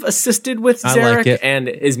kind of assisted with Zarek, and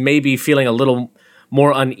is maybe feeling a little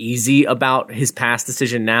more uneasy about his past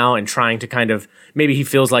decision now, and trying to kind of, maybe he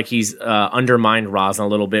feels like he's undermined Rosalind a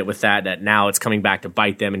little bit with that now it's coming back to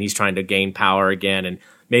bite them, and he's trying to gain power again, and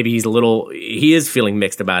maybe he is feeling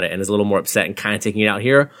mixed about it and is a little more upset and kind of taking it out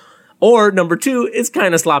here. Or number two, it's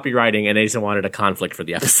kind of sloppy writing, and they just wanted a conflict for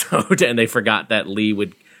the episode, and they forgot that Lee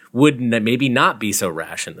would maybe not be so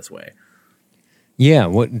rash in this way. Yeah,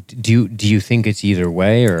 what do you think it's either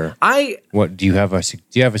way, or do you have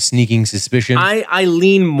a sneaking suspicion? I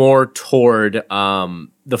lean more toward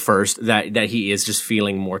the first, that he is just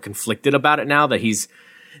feeling more conflicted about it now,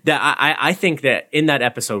 I think that in that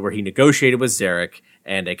episode where he negotiated with Zarek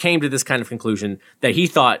and they came to this kind of conclusion, that he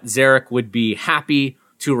thought Zarek would be happy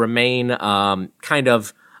to remain kind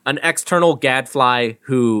of an external gadfly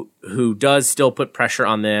who does still put pressure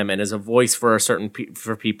on them and is a voice for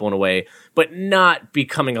for people in a way, but not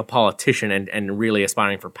becoming a politician and really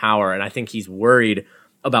aspiring for power. And I think he's worried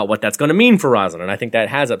about what that's going to mean for Rosalind. And I think that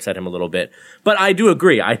has upset him a little bit. But I do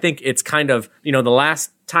agree. I think it's kind of, the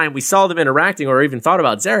last time we saw them interacting or even thought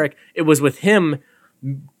about Zarek, it was with him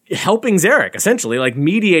helping Zarek, essentially, like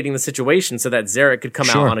mediating the situation so that Zarek could come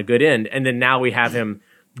out on a good end. And then now we have him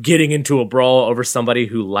getting into a brawl over somebody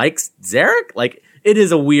who likes Zarek. Like, it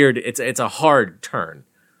is a weird, it's a hard turn.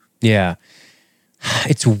 Yeah.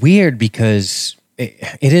 It's weird because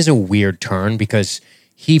it is a weird turn because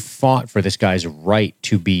he fought for this guy's right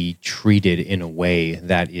to be treated in a way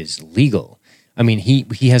that is legal. I mean,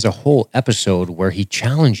 he has a whole episode where he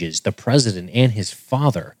challenges the president and his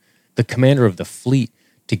father, the commander of the fleet,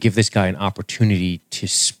 to give this guy an opportunity to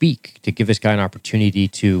speak, to give this guy an opportunity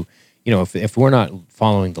to, if we're not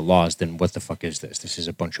following the laws, then what the fuck is this? This is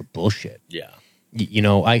a bunch of bullshit. Yeah.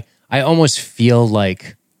 I almost feel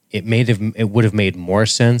like it would have made more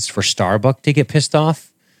sense for Starbuck to get pissed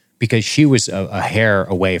off because she was a hair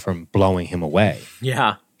away from blowing him away.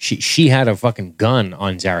 Yeah. She had a fucking gun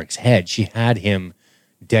on Zarek's head. She had him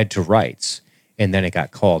dead to rights, and then it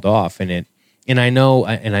got called off. And I know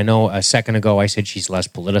a second ago I said she's less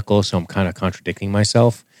political, so I'm kind of contradicting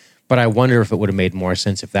myself. But I wonder if it would have made more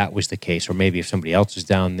sense if that was the case, or maybe if somebody else was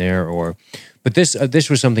down there. But this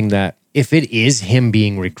was something that if it is him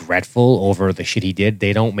being regretful over the shit he did,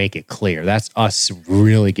 they don't make it clear. That's us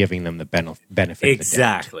really giving them the benefit.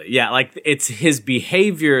 Exactly. Yeah, like it's his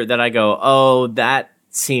behavior that I go, oh, that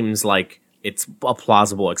seems like it's a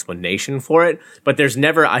plausible explanation for it. But there's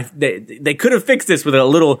never. They could have fixed this with a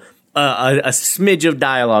little a smidge of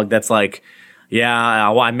dialogue that's like, yeah,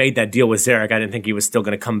 well, I made that deal with Zarek. I didn't think he was still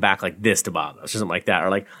going to come back like this to bother us, or something like that. Or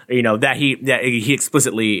like, that he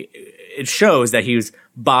explicitly, it shows that he was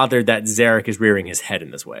bothered that Zarek is rearing his head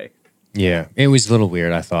in this way. Yeah, it was a little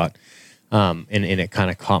weird, I thought. And it kind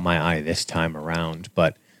of caught my eye this time around.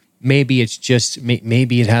 But maybe it's just,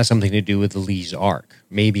 maybe it has something to do with Lee's arc.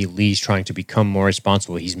 Maybe Lee's trying to become more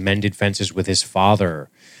responsible. He's mended fences with his father.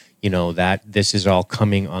 That this is all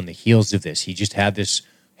coming on the heels of this. He just had this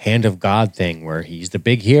hand of God thing where he's the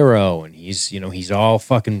big hero and he's all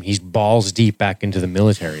fucking, he's balls deep back into the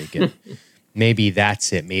military again. Maybe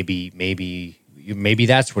that's it. Maybe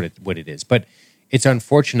that's what it is. But it's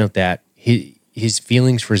unfortunate that his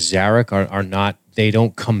feelings for Zarek are not, they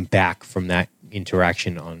don't come back from that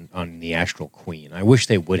interaction on the Astral Queen. I wish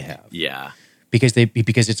they would have. Yeah. Because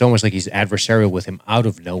it's almost like he's adversarial with him out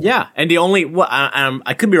of nowhere. Yeah, and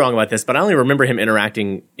I could be wrong about this, but I only remember him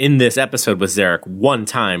interacting in this episode with Zarek one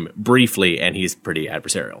time briefly, and he's pretty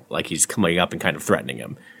adversarial. Like he's coming up and kind of threatening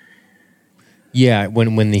him. Yeah,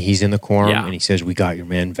 when he's in the quorum and he says, "We got your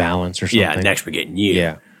man Valance" or something. Yeah, next we're getting you.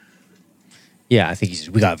 Yeah. I think he says,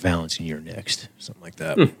 "We got Valance and you're next," something like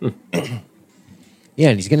that.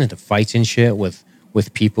 Yeah, and he's getting into fights and shit with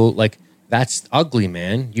people. Like that's ugly,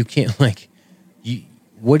 man. You can't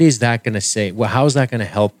what is that going to say? Well, how is that going to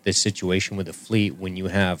help this situation with the fleet when you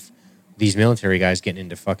have these military guys getting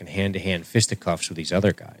into fucking hand-to-hand fisticuffs with these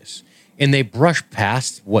other guys? And they brush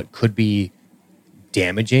past what could be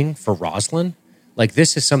damaging for Roslin. Like,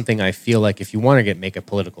 this is something I feel like if you want to make a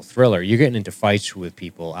political thriller, you're getting into fights with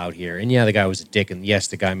people out here. And yeah, the guy was a dick, and yes,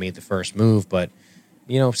 the guy made the first move, but,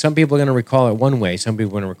 some people are going to recall it one way, some people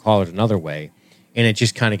are going to recall it another way. And it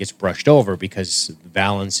just kind of gets brushed over because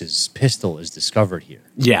Valance's pistol is discovered here.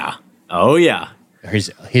 Yeah. Oh, yeah.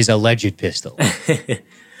 His alleged pistol.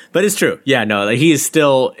 But it's true. Yeah, no, he is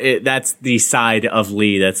still, that's the side of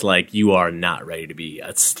Lee that's like, you are not ready to be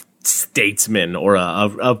a statesman or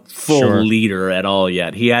a full leader at all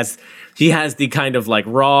yet. He has the kind of like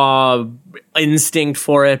raw instinct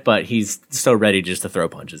for it, but he's so ready just to throw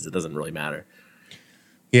punches. It doesn't really matter.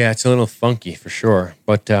 Yeah, it's a little funky for sure.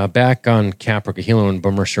 But back on Caprica, Hilo and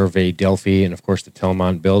Boomer survey Delphi and, of course, the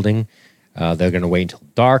Telmont building. They're going to wait until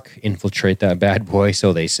dark, infiltrate that bad boy,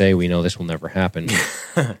 so they say. We know this will never happen.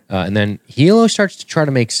 And then Hilo starts to try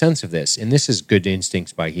to make sense of this. And this is good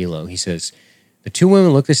instincts by Hilo. He says, the two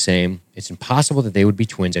women look the same. It's impossible that they would be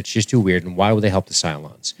twins. That's just too weird. And why would they help the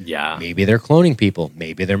Cylons? Yeah. Maybe they're cloning people.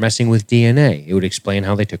 Maybe they're messing with DNA. It would explain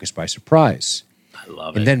how they took us by surprise. I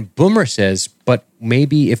love it. And then Boomer says, but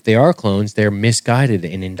maybe if they are clones, they're misguided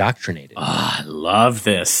and indoctrinated. I love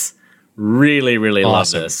this. Really, really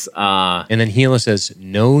awesome. Love this. And then Hilo says,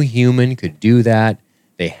 no human could do that.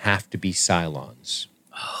 They have to be Cylons.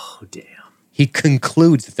 Oh, damn. He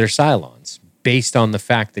concludes that they're Cylons based on the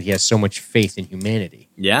fact that he has so much faith in humanity.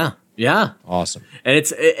 Yeah, yeah. Awesome. And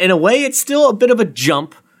it's, in a way, it's still a bit of a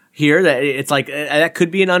jump here. That it's like, that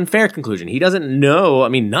could be an unfair conclusion. He doesn't know, I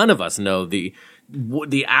mean, none of us know the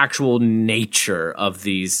actual nature of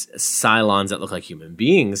these Cylons that look like human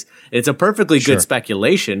beings. It's a perfectly good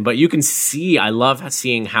speculation, but you can see, I love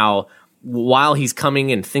seeing how while he's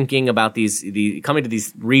coming and thinking about coming to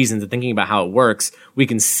these reasons and thinking about how it works, we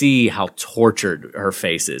can see how tortured her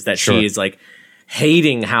face is, that she is like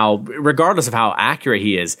hating how, regardless of how accurate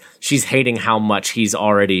he is, she's hating how much he's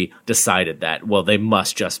already decided that, well, they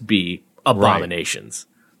must just be abominations.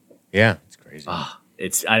 Right. Yeah, it's crazy.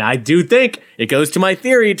 And I do think it goes to my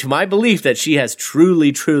theory, to my belief that she has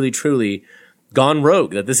truly, truly, truly gone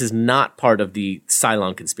rogue, that this is not part of the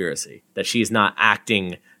Cylon conspiracy, that she is not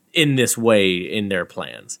acting in this way in their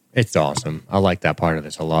plans. It's awesome. I like that part of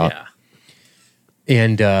this a lot. Yeah.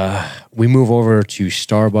 And we move over to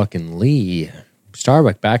Starbuck and Lee.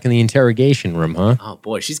 Starbuck back in the interrogation room, huh? Oh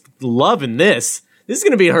boy, she's loving this. This is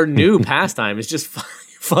going to be her new pastime. It's just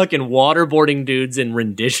fucking waterboarding dudes in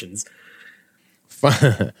renditions.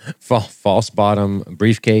 False bottom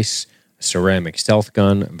briefcase, ceramic stealth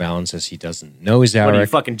gun. Valen says he doesn't know Zarek. What are you,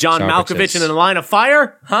 fucking John Starbuck Malkovich says, in a line of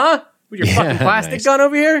fire? Huh? With your fucking plastic nice. gun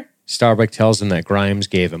over here? Starbuck tells him that Grimes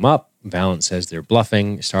gave him up. Valen says they're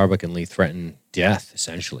bluffing. Starbuck and Lee threaten death,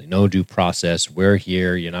 essentially. No due process. We're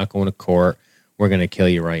here. You're not going to court. We're going to kill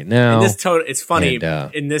you right now. And it's funny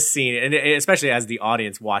in this scene, and especially as the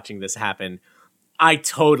audience watching this happen, I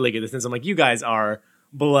totally get this sense. I'm like, you guys are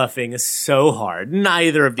bluffing so hard.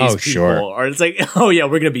 Neither of these people are. It's like, oh yeah,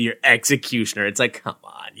 we're going to be your executioner. It's like, come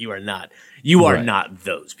on, you are not. You are not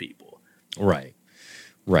those people. Right.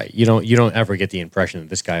 Right. You don't ever get the impression that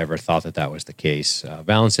this guy ever thought that was the case.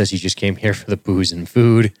 Valen says he just came here for the booze and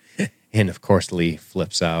food. And of course, Lee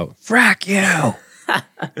flips out. Frack you.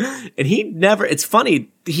 And it's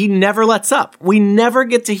funny, he never lets up. We never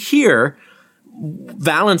get to hear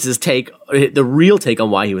Valence's take, the real take on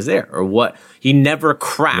why he was there, or what. He never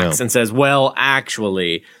cracks and says, well,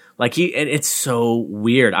 actually, and it's so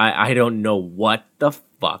weird. I don't know what the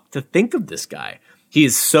fuck to think of this guy. He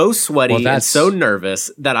is so sweaty and so nervous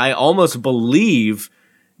that I almost believe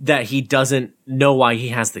that he doesn't know why he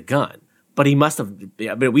has the gun. But he must have,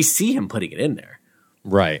 we see him putting it in there.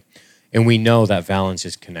 Right. And we know that Valance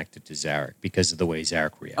is connected to Zarek because of the way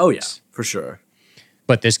Zarek reacts. Oh, yeah, for sure.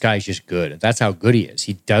 But this guy's just good. That's how good he is.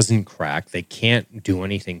 He doesn't crack. They can't do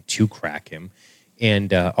anything to crack him.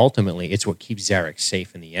 And ultimately, it's what keeps Zarek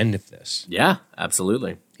safe in the end of this. Yeah,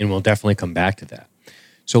 absolutely. And we'll definitely come back to that.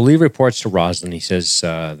 So Lee reports to Roslin. He says,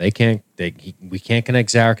 we can't connect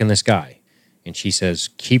Zarek and this guy. And she says,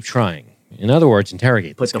 keep trying. In other words,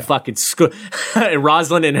 interrogate this guy. Put the fucking... and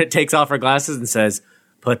Roslin takes off her glasses and says,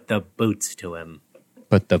 put the boots to him.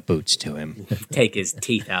 Put the boots to him. Take his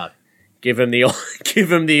teeth out. Give him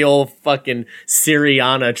the old fucking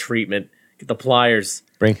Syriana treatment. Get the pliers.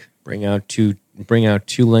 Bring out two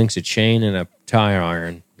lengths of chain and a tire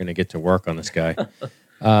iron. We're gonna get to work on this guy.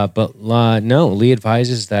 No, Lee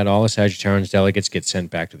advises that all the Sagittarians delegates get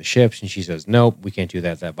sent back to the ships, and she says, nope, we can't do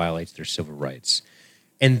that. That violates their civil rights.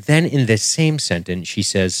 And then in the same sentence, she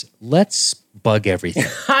says, let's bug everything.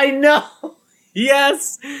 I know.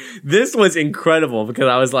 Yes. This was incredible because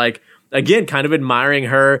I was like, again, kind of admiring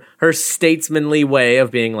her statesmanly way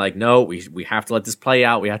of being like, no, we have to let this play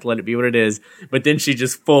out. We have to let it be what it is. But then she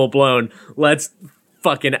just full blown, let's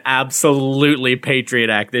fucking absolutely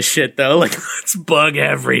Patriot Act this shit though. Like, let's bug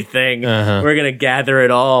everything. We're going to gather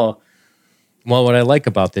it all. Well, what I like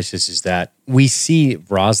about this is that we see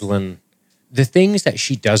Roslin, the things that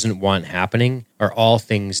she doesn't want happening are all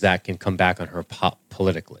things that can come back on her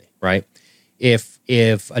politically, right? If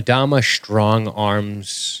Adama strong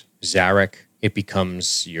arms Zarek, it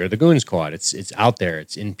becomes, you're the Goon Squad. It's out there.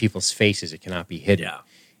 It's in people's faces. It cannot be hidden.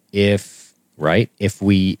 Yeah. If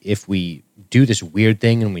we do this weird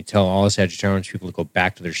thing and we tell all the Sagittarians people to go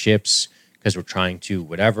back to their ships because we're trying to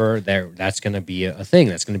whatever, that's going to be a thing.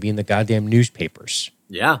 That's going to be in the goddamn newspapers.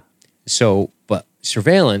 Yeah. So, but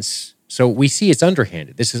surveillance, so we see it's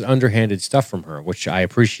underhanded. This is underhanded stuff from her, which I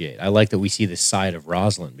appreciate. I like that we see this side of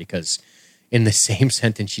Roslin because in the same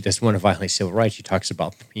sentence, she doesn't want to violate civil rights. She talks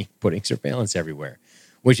about putting surveillance everywhere,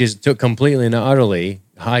 which is completely and utterly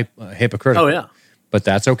hypocritical. Oh, yeah. But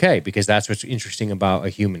that's okay because that's what's interesting about a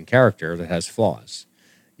human character that has flaws.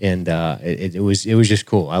 And it was just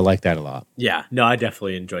cool. I like that a lot. Yeah, no, I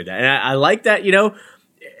definitely enjoyed that. And I like that,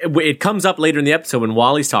 it comes up later in the episode when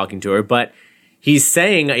Wally's talking to her, but he's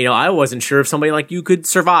saying, I wasn't sure if somebody like you could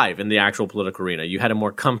survive in the actual political arena. You had a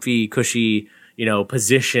more comfy, cushy,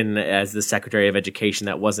 position as the Secretary of Education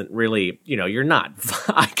that wasn't really, you're not.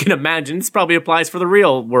 I can imagine this probably applies for the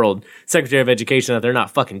real world Secretary of Education that they're not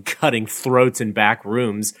fucking cutting throats in back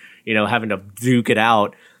rooms, having to duke it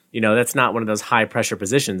out. That's not one of those high pressure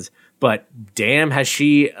positions. But damn, has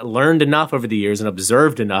she learned enough over the years and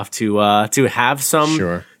observed enough to have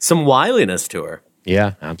some wiliness to her.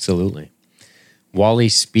 Yeah, absolutely. Wally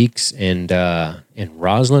speaks, and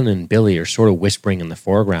Roslin and Billy are sort of whispering in the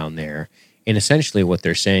foreground there. And essentially what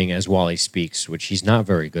they're saying as Wally speaks, which he's not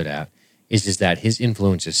very good at, is that his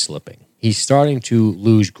influence is slipping. He's starting to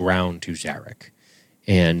lose ground to Zarek.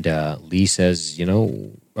 And Lee says,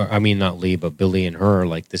 not Lee, but Billy and her are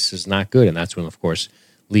like, this is not good. And that's when, of course,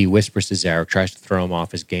 Lee whispers to Zarek, tries to throw him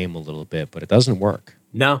off his game a little bit, but it doesn't work.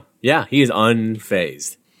 No. Yeah, he is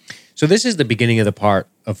unfazed. So this is the beginning of the part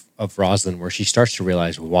of Rosalind where she starts to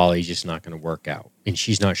realize Wally's just not going to work out, and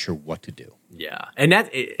she's not sure what to do. Yeah. And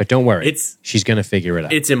but don't worry, she's going to figure it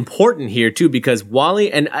out. It's important here, too, because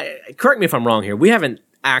Wally, and correct me if I'm wrong here, we haven't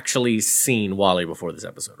actually seen Wally before this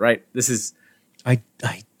episode, right? This is... I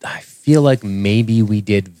feel like maybe we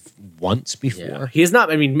did once before. Yeah. He is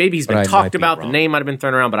not, I mean, maybe he's been talked about, the name might have been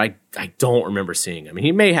thrown around, but I don't remember seeing him. I mean,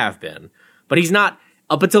 he may have been, but he's not,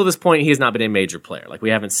 up until this point, he has not been a major player. Like, we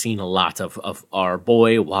haven't seen a lot of our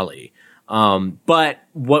boy Wally. But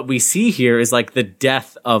what we see here is like the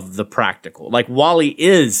death of the practical. Like, Wally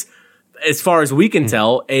is, as far as we can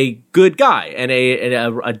tell, a good guy and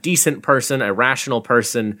a decent person, a rational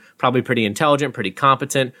person, probably pretty intelligent, pretty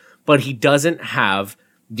competent, but he doesn't have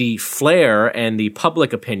the flair and the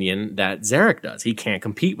public opinion that Zarek does. He can't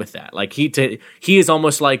compete with that. Like, he is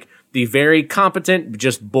almost like the very competent,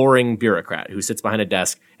 just boring bureaucrat who sits behind a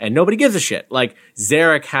desk and nobody gives a shit. Like,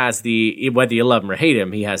 Zarek has whether you love him or hate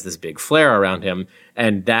him, he has this big flair around him.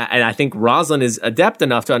 And I think Rosalind is adept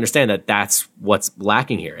enough to understand that that's what's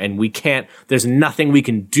lacking here. And there's nothing we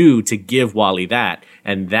can do to give Wally that.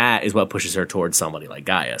 And that is what pushes her towards somebody like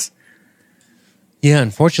Gaius. Yeah,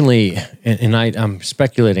 unfortunately, and I'm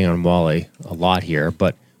speculating on Wally a lot here,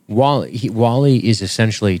 but Wally is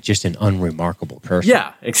essentially just an unremarkable person.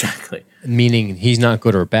 Yeah, exactly. Meaning he's not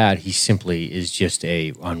good or bad. He simply is just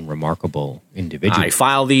a unremarkable individual. I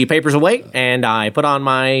file the papers away, and I put on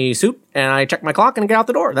my suit, and I check my clock and get out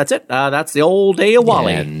the door. That's it. That's the old day of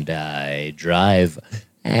Wally. And I drive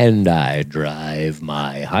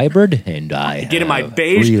my hybrid, and I get in my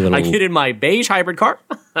beige hybrid car.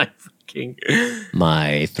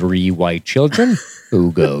 My 3 white children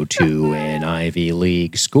who go to an Ivy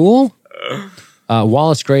League school.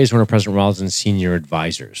 Wallace Gray is one of President Rosalind's senior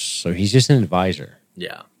advisors. So he's just an advisor.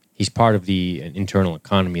 Yeah. He's part of the internal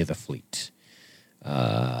economy of the fleet.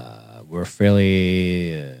 We're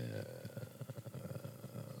fairly...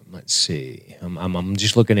 let's see. I'm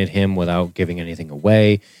just looking at him without giving anything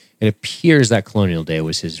away. It appears that Colonial Day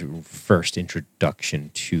was his first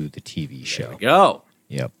introduction to the TV show. There we go.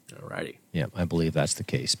 Yep. Alrighty. Yeah, I believe that's the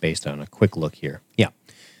case based on a quick look here. Yeah.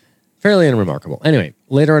 Fairly unremarkable. Anyway,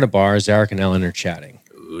 later at a bar, Zarek and Ellen are chatting.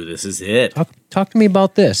 Ooh, this is it. Talk to me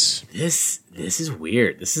about this. This is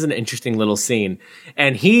weird. This is an interesting little scene.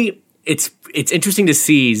 And it's interesting to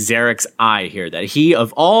see Zarek's eye here, that he,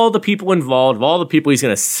 of all the people involved, of all the people he's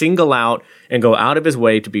going to single out and go out of his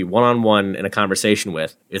way to be one-on-one in a conversation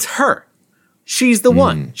with, it's her. She's the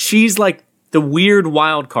one. She's like the weird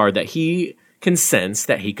wild card that he can sense,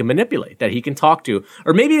 that he can manipulate, that he can talk to,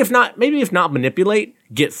 or maybe if not manipulate,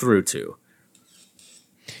 get through to.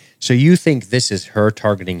 So you think this is her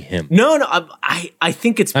targeting him? No, I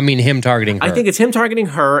think it's... him targeting her. I think it's him targeting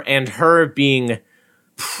her and her being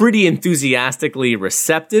pretty enthusiastically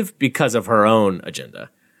receptive because of her own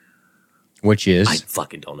agenda. Which is? I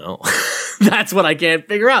fucking don't know. That's what I can't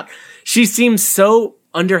figure out. She seems so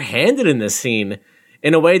underhanded in this scene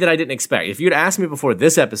in a way that I didn't expect. If you'd asked me before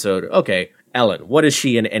this episode, okay, Ellen, what is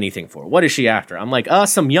she in anything for? What is she after? I'm like,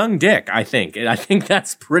 some young dick, I think. And I think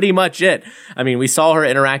that's pretty much it. I mean, we saw her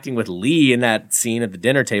interacting with Lee in that scene at the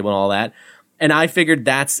dinner table and all that. And I figured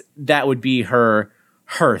that would be her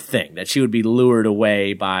thing, that she would be lured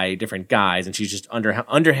away by different guys and she's just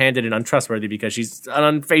underhanded and untrustworthy because she's an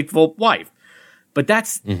unfaithful wife. But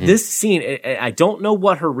that's this scene. I don't know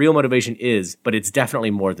what her real motivation is, but it's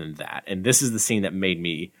definitely more than that. And this is the scene that made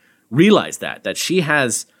me realize that she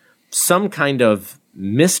has some kind of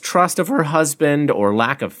mistrust of her husband or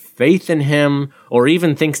lack of faith in him, or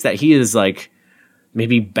even thinks that he is like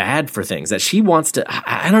maybe bad for things, that she wants to,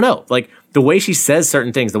 I don't know, like the way she says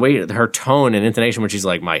certain things, the way her tone and intonation when she's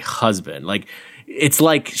like, my husband, like it's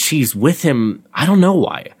like she's with him. I don't know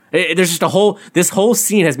why. There's just this whole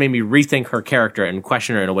scene has made me rethink her character and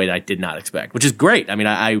question her in a way that I did not expect, which is great. I mean,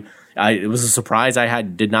 it was a surprise I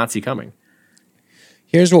did not see coming.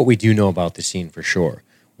 Here's what we do know about the scene for sure.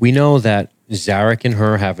 We know that Zarek and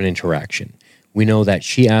her have an interaction. We know that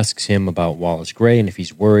she asks him about Wallace Gray and if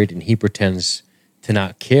he's worried, and he pretends to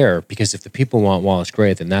not care because if the people want Wallace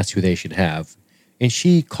Gray, then that's who they should have. And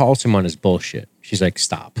she calls him on his bullshit. She's like,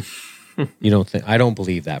 stop. I don't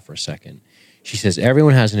believe that for a second. She says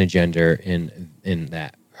everyone has an agenda in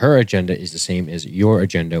that her agenda is the same as your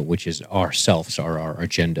agenda, which is ourselves are our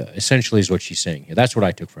agenda, essentially is what she's saying here. That's what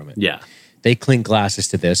I took from it. Yeah. They clink glasses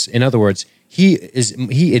to this. In other words, he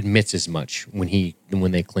admits as much when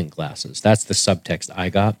they clink glasses. That's the subtext I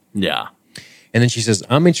got. Yeah. And then she says,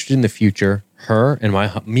 I'm interested in the future, her and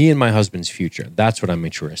me and my husband's future. That's what I'm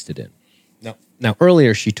interested in. Now,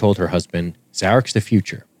 earlier she told her husband, Zarek's the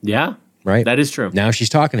future. Yeah. Right? That is true. Now she's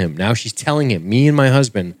talking to him. Now she's telling him, me and my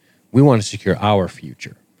husband, we want to secure our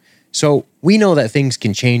future. So we know that things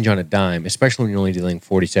can change on a dime, especially when you're only dealing with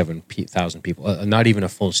 47,000 people, not even a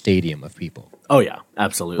full stadium of people. Oh, yeah.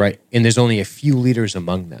 Absolutely. Right. And there's only a few leaders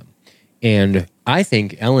among them. And I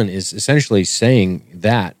think Ellen is essentially saying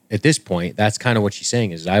that at this point, that's kind of what she's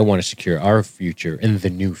saying is I want to secure our future in the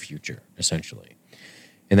new future, essentially.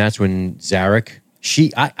 And that's when Zarek,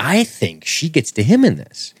 I think she gets to him in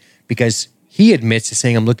this because he admits to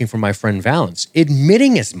saying, I'm looking for my friend Valance,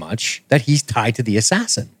 admitting as much that he's tied to the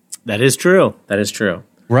assassin. That is true. That is true.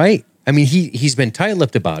 Right? I mean, he's been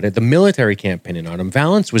tight-lipped about it. The military can't pin it on him.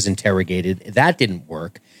 Valance was interrogated. That didn't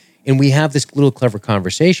work. And we have this little clever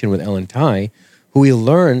conversation with Ellen Tigh, who we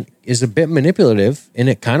learn is a bit manipulative, and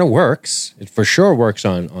it kind of works. It for sure works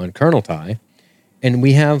on Colonel Tigh. And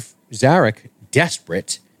we have Zarek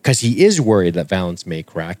desperate because he is worried that Valance may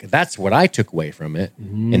crack. That's what I took away from it.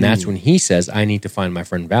 And that's when he says, I need to find my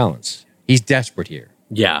friend Valance. He's desperate here.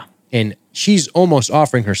 Yeah. And she's almost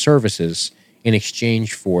offering her services in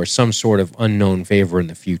exchange for some sort of unknown favor in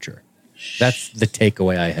the future. That's the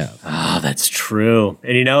takeaway I have. Oh, that's true.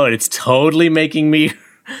 And you know, it's totally making me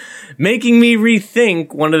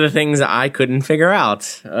rethink one of the things I couldn't figure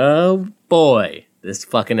out. Oh boy, this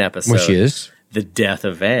fucking episode. Which is? The death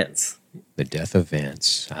of Vance. The death of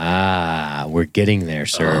Vance. Ah, we're getting there,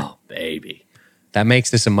 sir. Oh, baby. That makes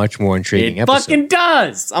this a much more intriguing It episode. fucking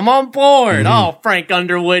does. I'm on board. Oh, Frank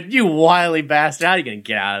Underwood, you wily bastard. How are you going to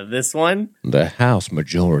get out of this one? The House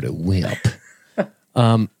Majority Whip.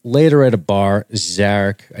 Later at a bar,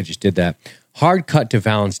 Zarek, I just did that. Hard cut to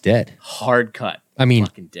Valance dead. Hard cut. I mean,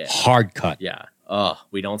 fucking dead. hard cut. Yeah.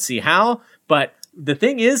 We don't see how, but the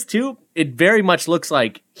thing is, too, it very much looks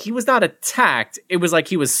like he was not attacked. It was like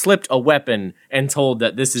he was slipped a weapon and told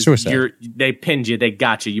that this is Suicide. they pinned you, they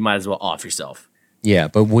got you, you might as well off yourself. Yeah,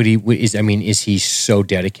 but is he so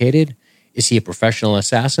dedicated? Is he a professional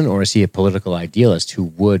assassin or is he a political idealist who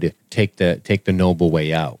would take the noble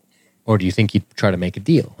way out? Or do you think he'd try to make a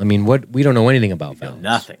deal? I mean, we don't know anything about Valance.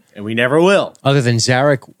 Nothing. And we never will. Other than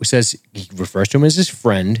Zarek says he refers to him as his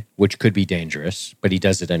friend, which could be dangerous, but he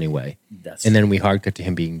does it anyway. And then we hard cut to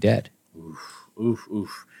him being dead.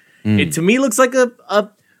 Oof. It to me looks like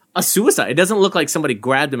a suicide. It doesn't look like somebody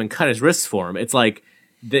grabbed him and cut his wrists for him. It's like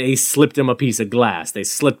they slipped him a piece of glass. They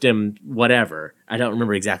slipped him whatever. I don't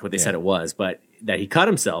remember exactly what they said it was, but that he cut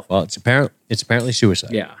himself. Well, it's apparently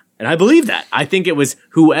suicide. Yeah. And I believe that. I think it was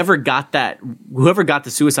whoever got the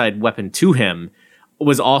suicide weapon to him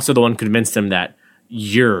was also the one who convinced him that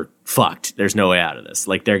you're fucked. There's no way out of this.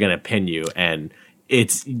 Like, they're going to pin you and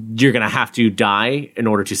you're going to have to die in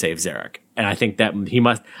order to save Zarek. And I think that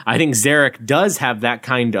I think Zarek does have that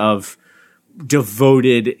kind of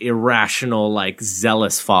devoted, irrational, like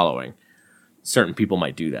zealous following. Certain people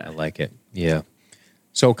might do that. I like it. Yeah.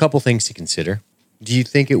 So a couple things to consider. Do you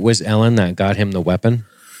think it was Ellen that got him the weapon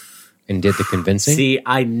and did the convincing? See,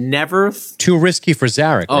 I never... Too risky for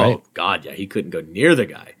Zarek, right? Oh, God, yeah. He couldn't go near the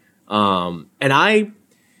guy. And I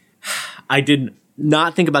did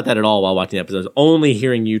not think about that at all while watching the episodes. Only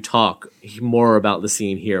hearing you talk more about the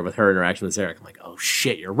scene here with her interaction with Zarek. I'm like, oh,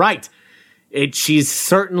 shit, you're right. She's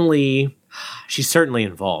certainly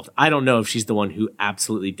involved. I don't know if she's the one who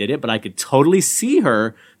absolutely did it, but I could totally see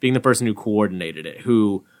her being the person who coordinated it,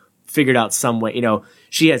 who figured out some way,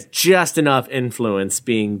 she has just enough influence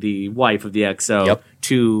being the wife of the XO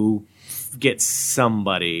to get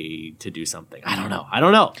somebody to do something. I don't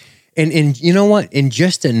know. And you know what? And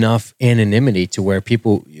just enough anonymity to where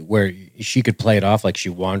she could play it off like she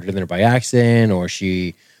wandered in there by accident, or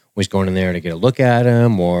she was going in there to get a look at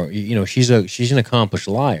him, or she's an accomplished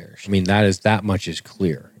liar. I mean, that much is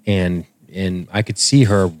clear. And I could see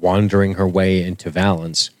her wandering her way into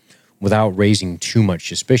Valance without raising too much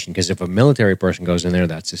suspicion. Because if a military person goes in there,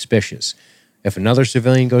 that's suspicious. If another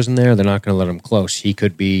civilian goes in there, they're not going to let him close. He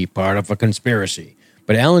could be part of a conspiracy.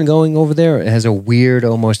 But Ellen going over there has a weird,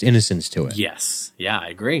 almost innocence to it. Yes. Yeah, I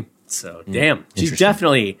agree. So, damn. She's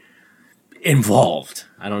definitely involved.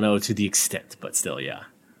 I don't know to the extent, but still, yeah.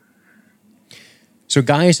 So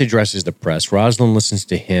Gaius addresses the press. Rosalind listens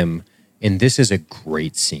to him, and this is a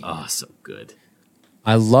great scene. Oh, so good.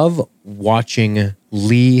 I love watching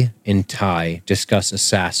Lee and Ty discuss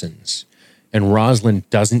assassins, and Rosalind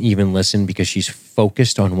doesn't even listen because she's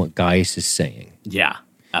focused on what Gaius is saying. Yeah,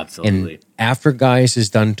 absolutely. And after Gaius is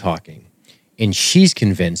done talking, and she's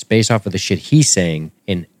convinced, based off of the shit he's saying,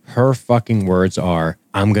 and her fucking words are,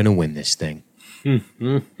 I'm going to win this thing.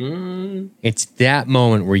 It's that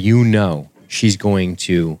moment where she's going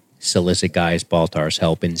to solicit Gaius Baltar's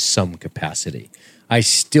help in some capacity. I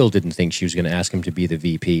still didn't think she was going to ask him to be the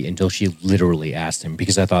VP until she literally asked him,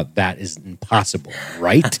 because I thought that is impossible,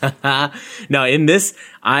 right? No, in this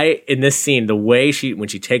scene, the way when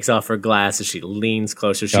she takes off her glasses, she leans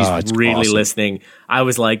closer, she's really awesome. listening. I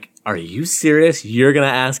was like, are you serious? You're going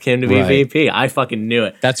to ask him to be Right. VP? I fucking knew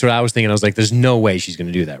it. That's what I was thinking. I was like, there's no way she's going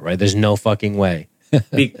to do that, right? There's no fucking way.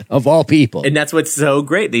 Be- Of all people. And that's what's so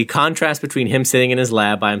great. The contrast between him sitting in his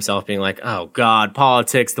lab by himself being like, oh God,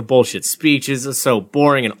 politics, the bullshit speeches are so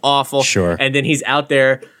boring and awful. Sure. And then he's out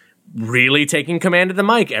there really taking command of the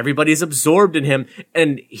mic. Everybody's absorbed in him.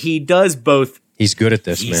 And he does both. He's good at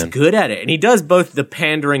this, He's man. good at it. And he does both the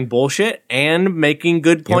pandering bullshit and making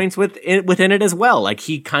good points within it as well. Like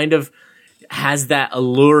he kind of has that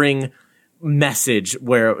alluring message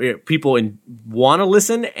where people want to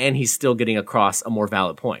listen, and he's still getting across a more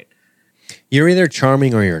valid point. You're either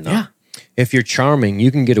charming or you're not. Yeah. If you're charming, you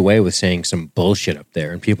can get away with saying some bullshit up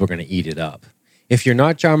there and people are going to eat it up. If you're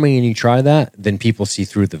not charming and you try that, then people see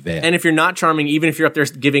through the veil. And if you're not charming, even if you're up there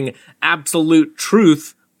giving absolute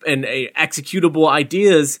truth and executable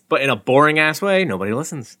ideas, but in a boring ass way, nobody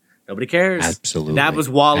listens. Nobody cares. Absolutely. That was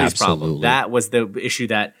Wally's problem. Absolutely. That was the issue,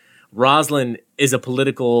 that Rosalind is a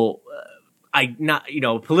political,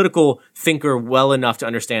 political thinker well enough to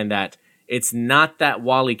understand that it's not that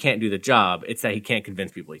Wally can't do the job; it's that he can't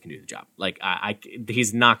convince people he can do the job. Like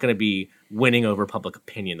he's not going to be winning over public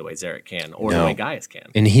opinion the way Zarek can, or the way Gaius can.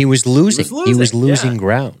 And he was losing. He was losing yeah.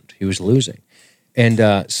 ground. He was losing.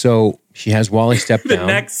 And so she has Wally step The down.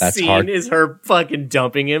 next That's scene hard. is her fucking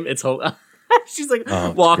dumping him. It's whole. She's like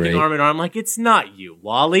it's walking great. arm in arm, like, it's not you,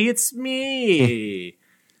 Wally, it's me.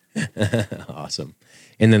 Awesome.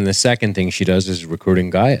 And then the second thing she does is recruiting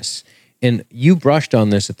Gaius. And you brushed on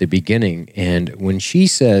this at the beginning. And when she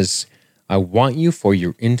says, I want you for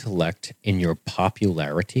your intellect and your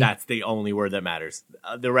popularity. That's the only word that matters.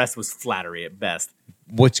 The rest was flattery at best.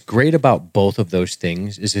 What's great about both of those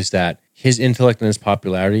things is that his intellect and his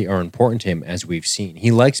popularity are important to him, as we've seen.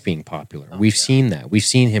 He likes being popular. We've seen that. We've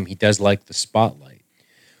seen him. He does like the spotlight.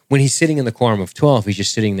 When he's sitting in the Quorum of 12, he's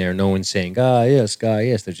just sitting there. No one's saying, yes.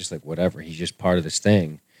 They're just like, whatever. He's just part of this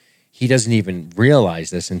thing. He doesn't even realize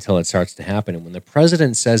this until it starts to happen. And when the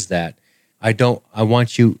president says that, I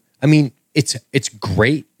want you, I mean, it's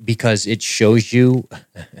great because it shows you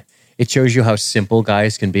how simple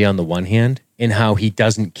guys can be on the one hand and how he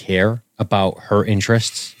doesn't care about her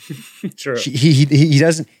interests. True. He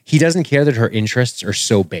doesn't care that her interests are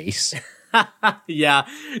so base. Yeah,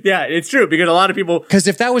 it's true, because a lot of people... Because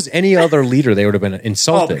if that was any other leader, they would have been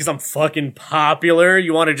insulted. Oh, because I'm fucking popular?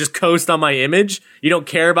 You want to just coast on my image? You don't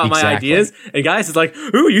care about my Exactly. ideas? And guys, it's like,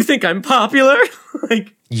 ooh, you think I'm popular?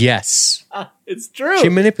 Like, Yes. it's true. She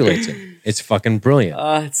manipulates him. It's fucking brilliant.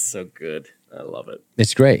 It's so good. I love it.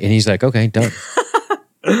 It's great. And he's like, okay, done.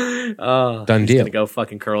 Done deal. Gonna go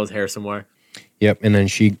fucking curl his hair some more. Yep. And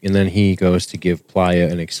then he goes to give Playa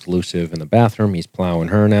an exclusive in the bathroom. He's plowing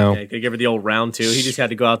her now. Yeah, could give her the old round two. He just had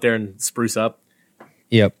to go out there and spruce up.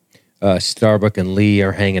 Yep. Starbuck and Lee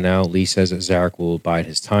are hanging out. Lee says that Zarek will bide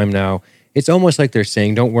his time now. It's almost like they're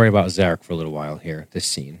saying, don't worry about Zarek for a little while here, this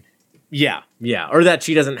scene. Yeah. Or that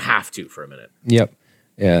she doesn't have to for a minute. Yep.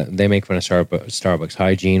 Yeah, they make fun of Starbucks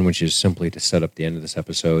hygiene, which is simply to set up the end of this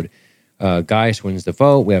episode. Gaius wins the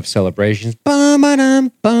vote. We have celebrations.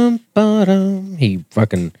 Bum-ba-dum, bum-ba-dum. He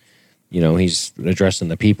fucking, he's addressing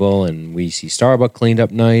the people, and we see Starbuck cleaned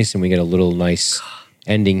up nice, and we get a little nice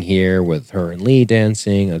ending here with her and Lee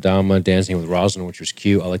dancing, Adama dancing with Rosalind, which was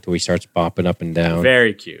cute. I like the way he starts bopping up and down.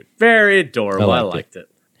 Very cute. Very adorable. I liked liked it.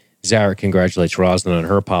 Zarek congratulates Rosalind on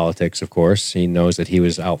her politics, of course. He knows that he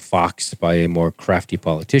was outfoxed by a more crafty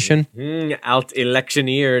politician.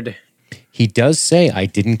 Out-electioneered. He does say, I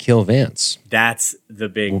didn't kill Vance. That's the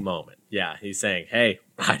big moment. Yeah, he's saying, hey,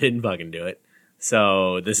 I didn't fucking do it.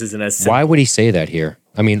 So this isn't as simple. Why would he say that here?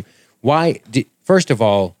 I mean, first of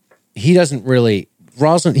all, he doesn't really...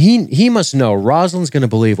 Rosalind, he must know Rosalind's going to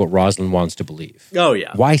believe what Rosalind wants to believe. Oh,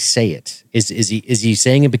 yeah. Why say it? Is he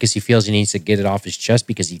saying it because he feels he needs to get it off his chest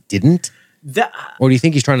because he didn't? Or do you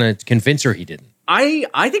think he's trying to convince her he didn't? I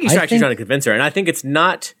think he's actually trying to convince her, and I think it's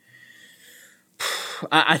not...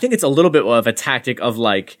 I think it's a little bit of a tactic of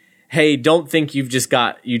like, hey, don't think you just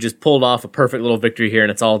pulled off a perfect little victory here and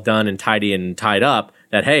it's all done and tidy and tied up.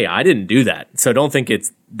 That, hey, I didn't do that. So don't think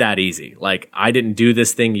it's that easy. Like, I didn't do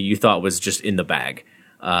this thing you thought was just in the bag,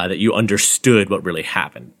 that you understood what really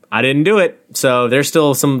happened. I didn't do it. So there's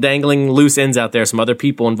still some dangling loose ends out there, some other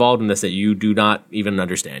people involved in this that you do not even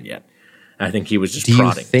understand yet. I think he was just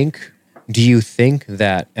prodding. Do you think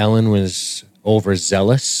that Ellen was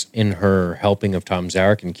overzealous in her helping of Tom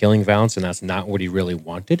Zarek and killing Vance, and that's not what he really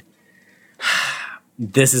wanted?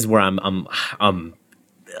 This is where I'm a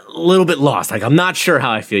little bit lost. Like, I'm not sure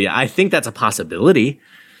how I feel yet. I think that's a possibility.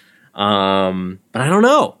 But I don't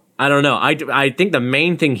know. I think the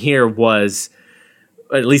main thing here was,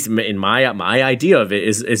 at least in my idea of it,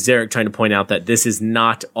 is Zarek trying to point out that this is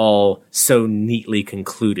not all so neatly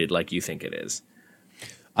concluded like you think it is.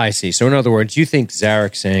 I see. So in other words, you think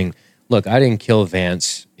Zarek saying, look, I didn't kill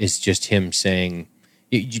Vance is just him saying,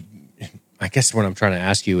 I guess what I'm trying to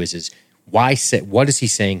ask you is what is he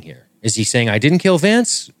saying here? Is he saying, I didn't kill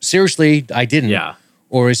Vance? Seriously, I didn't. Yeah.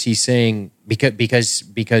 Or is he saying,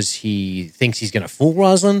 because he thinks he's going to fool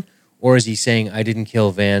Roslin? Or is he saying, I didn't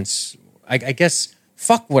kill Vance? I guess,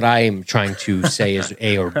 fuck what I am trying to say is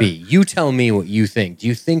A or B. You tell me what you think. Do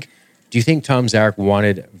you think Tom Zarek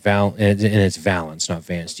wanted and it's Valance, not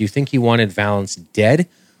Vance. Do you think he wanted Valance dead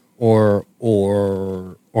or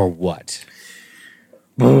what?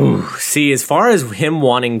 Ooh, see, as far as him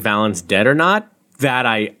wanting Valance dead or not, that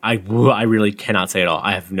I really cannot say at all.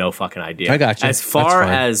 I have no fucking idea. I got you. As far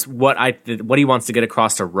as what he wants to get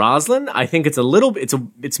across to Roslin, I think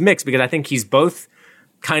it's mixed, because I think he's both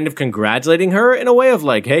kind of congratulating her in a way of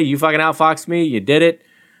like, hey, you fucking outfoxed me, you did it,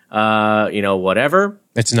 whatever.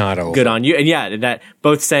 It's not over. Good on you. And yeah, that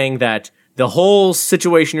both saying that the whole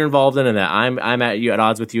situation you're involved in and that I'm at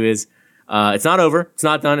odds with you is it's not over, it's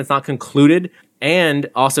not done, it's not concluded, and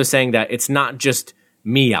also saying that it's not just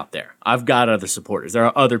me out there. I've got other supporters. There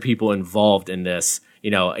are other people involved in this.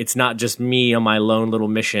 It's not just me on my lone little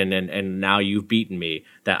mission and now you've beaten me.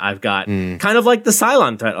 That I've got kind of like the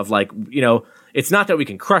Cylon threat of like, it's not that we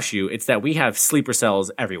can crush you. It's that we have sleeper cells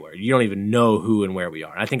everywhere. You don't even know who and where we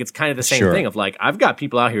are. And I think it's kind of the same thing of like, I've got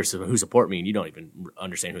people out here who support me and you don't even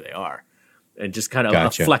understand who they are. And just kind of a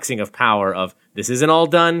flexing of power of this isn't all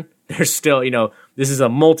done. There's still, this is a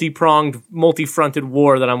multi-pronged, multi-fronted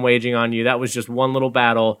war that I'm waging on you. That was just one little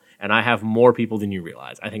battle, and I have more people than you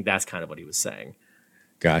realize. I think that's kind of what he was saying.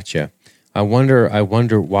 Gotcha. I wonder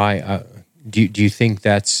why. Do you think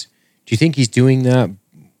he's doing that?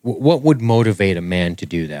 What would motivate a man to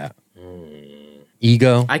do that?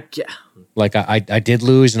 Ego? Like I did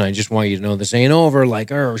lose, and I just want you to know this ain't over. Like,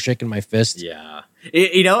 shaking my fist. Yeah.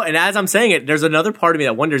 And as I'm saying it, there's another part of me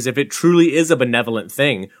that wonders if it truly is a benevolent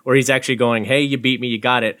thing, where he's actually going, hey, you beat me, you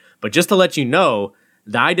got it. But just to let you know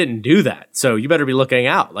that I didn't do that. So you better be looking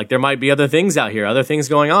out. Like, there might be other things out here, other things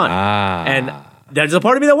going on. And there's a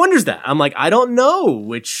part of me that wonders that. I'm like, I don't know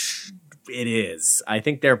which it is. I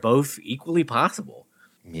think they're both equally possible.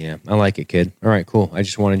 Yeah, I like it, kid. All right, cool. I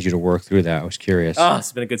just wanted you to work through that. I was curious. Oh,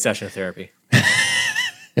 it's been a good session of therapy.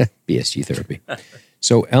 BSG therapy.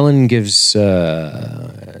 So Ellen gives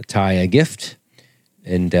Ty a gift,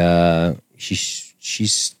 and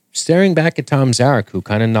she's staring back at Tom Zarek, who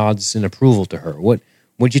kind of nods in approval to her.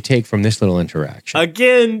 What'd you take from this little interaction?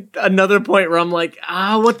 Again, another point where I'm like,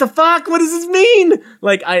 what the fuck? What does this mean?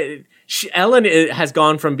 Like, Ellen has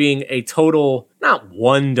gone from being a total, not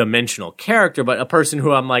one-dimensional character, but a person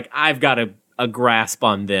who I'm like, I've got a grasp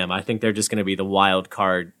on them. I think they're just going to be the wild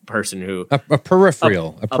card person who a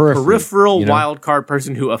peripheral wild card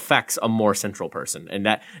person who affects a more central person, and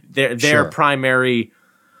that their primary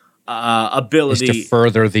ability is to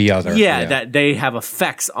further the other. Yeah, that they have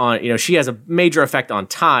effects on. She has a major effect on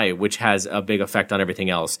Ty, which has a big effect on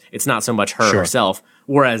everything else. It's not so much her herself.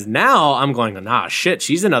 Whereas now I'm going, shit,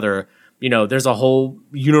 she's another. There's a whole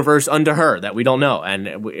universe unto her that we don't know, and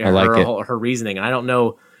her reasoning. And I don't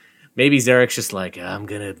know. Maybe Zarek's just like, I'm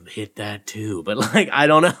going to hit that too. But, like, I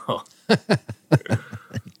don't know.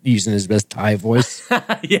 Using his best Thai voice.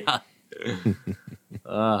 Yeah.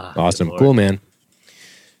 Awesome. Cool, man.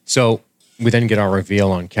 So we then get our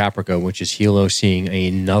reveal on Caprica, which is Hilo seeing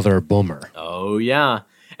another boomer. Oh, yeah.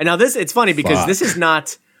 And now it's funny because this is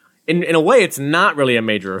not, in a way, it's not really a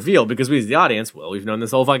major reveal because we as the audience, we've known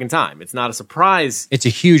this whole fucking time. It's not a surprise. It's a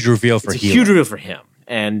huge reveal for Hilo. It's a huge reveal for him.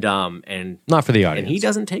 And not for the audience. And he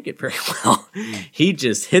doesn't take it very well. He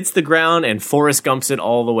just hits the ground and Forrest Gumps it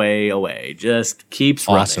all the way away. Just keeps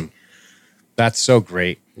awesome. Running. That's so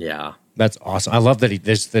great. Yeah. That's awesome. I love that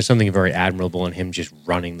there's something very admirable in him just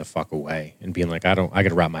running the fuck away and being like, I got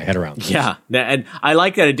to wrap my head around this. Yeah. And I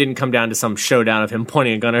like that it didn't come down to some showdown of him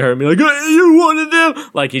pointing a gun at her and be like, hey, you want to do?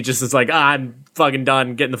 Like, he just is like, I'm fucking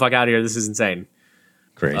done. Getting the fuck out of here. This is insane.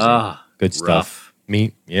 Crazy. Good stuff.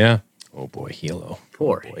 Rough. Yeah. Oh boy, Hilo.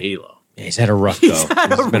 Poor Hilo. Yeah, he's had a rough go.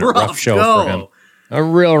 It's been a rough show for him. A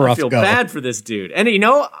real rough go. I feel bad for this dude. And he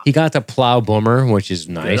got to plow Boomer, which is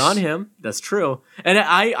nice. Good on him. That's true. And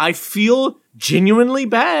I feel genuinely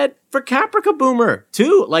bad for Caprica Boomer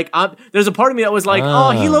too. Like, there's a part of me that was like, oh,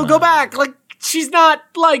 Hilo, go back. Like, she's not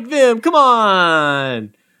like them. Come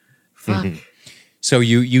on. Fuck. So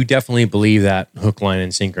you definitely believe that hook, line,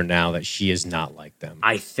 and sinker now that she is not like them.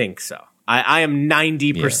 I think so. I am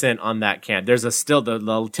 90% on that camp. There's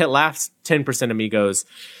the last 10% of me goes,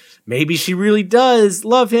 maybe she really does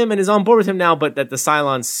love him and is on board with him now, but that the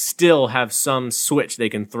Cylons still have some switch they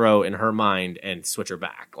can throw in her mind and switch her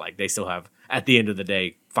back. Like they still have, at the end of the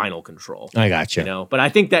day, final control. I gotcha. You know, but I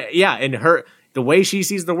think that, in the way she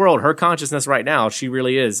sees the world, her consciousness right now, she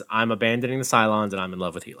really is, I'm abandoning the Cylons and I'm in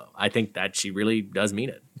love with Helo. I think that she really does mean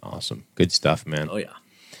it. Awesome. Good stuff, man. Oh, yeah.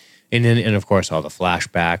 And then, of course, all the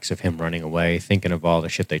flashbacks of him running away, thinking of all the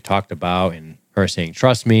shit they talked about, and her saying,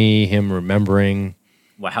 trust me, him remembering.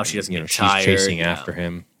 Well, how she doesn't get she's tired. Chasing after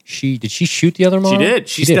him. Did she shoot the other model? She did.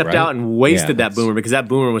 She stepped right? out and wasted that boomer because that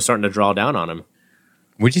boomer was starting to draw down on him.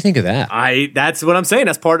 What'd you think of that? That's what I'm saying.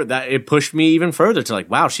 That's part of that. It pushed me even further to like,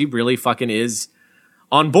 wow, she really fucking is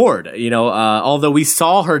on board. You know, although we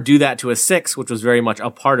saw her do that to a 6, which was very much a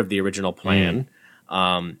part of the original plan.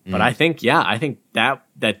 But I think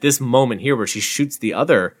that this moment here where she shoots the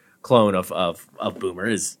other clone of Boomer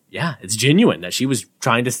is, it's genuine that she was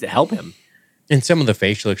trying to help him. And some of the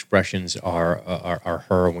facial expressions are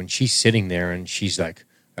her when she's sitting there and she's like,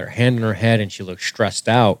 her hand in her head and she looks stressed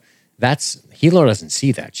out. That's Helo doesn't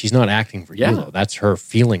see that. She's not acting for Helo. That's her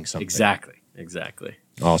feeling something. Exactly.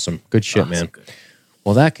 Awesome. Good shit, man. Good.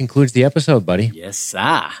 Well, that concludes the episode, buddy. Yes,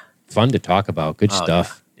 sir. Fun to talk about. Good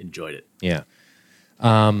stuff. Yeah. Enjoyed it. Yeah.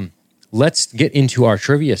 Let's get into our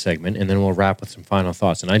trivia segment, and then we'll wrap with some final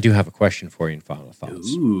thoughts. And I do have a question for you in final thoughts.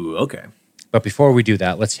 Ooh, okay. But before we do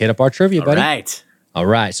that, let's hit up our trivia, buddy. All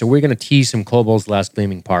right. So we're going to tease some Kobold's Last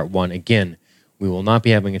Gleaming Part 1. Again, we will not be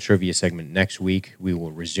having a trivia segment next week. We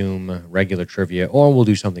will resume regular trivia, or we'll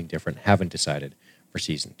do something different. Haven't decided for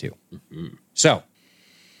Season 2. Mm-hmm. So,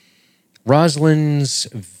 Rosalind's...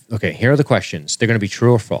 Okay, here are the questions. They're going to be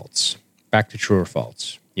true or false. Back to true or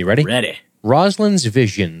false. You ready? Ready. Rosalind's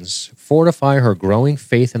visions fortify her growing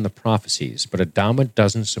faith in the prophecies, but Adama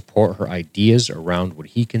doesn't support her ideas around what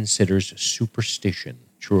he considers superstition.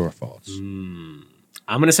 True or false? I'm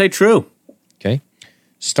going to say true. Okay.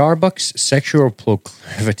 Starbuck's sexual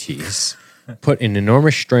proclivities put an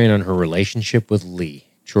enormous strain on her relationship with Lee.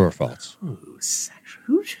 True or false? Ooh,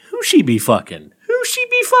 who she be fucking? Who she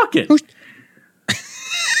be fucking?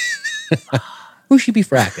 Who she be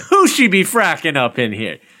fracking? Who she be fracking up in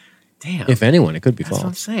here? Damn. If anyone, it could be false.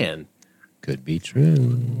 That's what I'm saying. Could be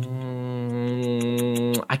true.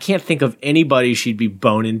 I can't think of anybody she'd be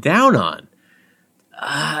boning down on.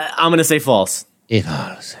 I'm going to say false.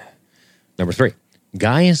 False. Number 3.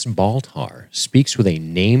 Gaius Baltar speaks with a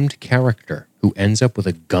named character who ends up with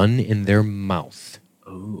a gun in their mouth.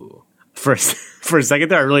 Ooh. For a second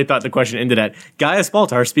there, I really thought the question ended at Gaius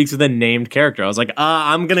Baltar speaks with a named character. I was like,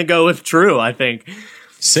 I'm going to go with true, I think.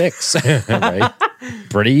 6. Right?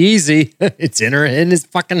 Pretty easy. It's in his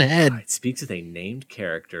fucking head. It speaks with a named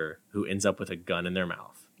character who ends up with a gun in their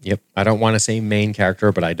mouth. Yep. I don't want to say main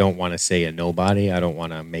character, but I don't want to say a nobody. I don't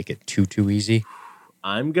want to make it too easy.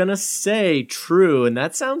 I'm going to say true, and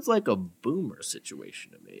that sounds like a Boomer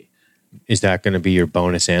situation to me. Is that going to be your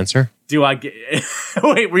bonus answer? Do I get...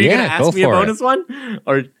 Wait, were you going to ask me a bonus one?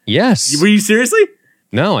 Or yes. Were you seriously?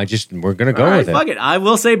 No, we're going to go with it. Fuck it. I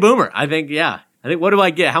will say Boomer. I think, what do I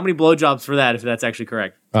get? How many blowjobs for that if that's actually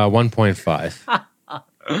correct? 1.5.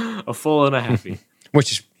 A full and a halfie.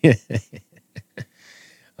 Which is...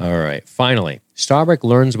 All right. Finally, Starbuck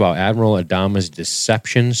learns about Admiral Adama's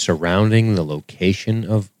deception surrounding the location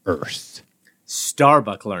of Earth.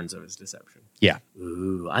 Starbuck learns of his deception. Yeah.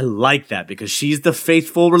 Ooh, I like that because she's the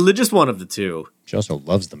faithful religious one of the two. She also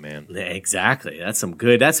loves the man. Exactly.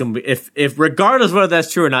 If regardless of whether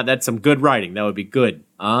that's true or not, that's some good writing. That would be good.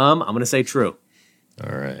 I'm going to say true.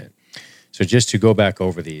 All right. So just to go back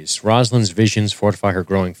over these, Rosalind's visions fortify her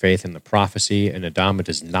growing faith in the prophecy, and Adama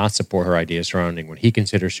does not support her ideas surrounding what he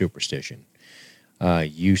considers superstition.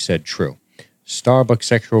 You said true. Starbuck's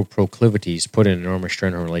sexual proclivities put an enormous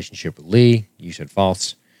strain on her relationship with Lee. You said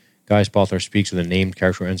false. Gaius Baltar speaks with a named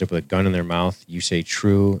character who ends up with a gun in their mouth. You say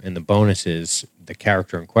true. And the bonus is the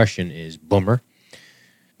character in question is Boomer.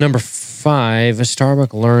 Number 5,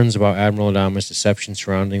 Starbuck learns about Admiral Adama's deception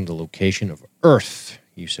surrounding the location of Earth.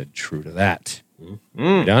 You said true to that. You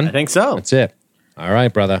done? I think so. That's it. All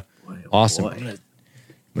right, brother. Awesome. Boy. I'm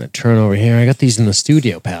going to turn over here. I got these in the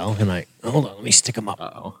studio, pal. And hold on, let me stick them up.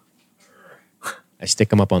 Uh-oh. I stick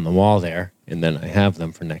them up on the wall there, and then I have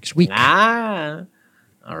them for next week.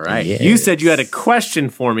 All right. Yes. You said you had a question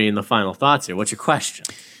for me in the final thoughts here. What's your question?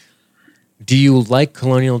 Do you like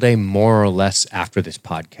Colonial Day more or less after this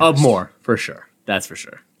podcast? More, for sure. That's for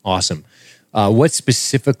sure. Awesome. What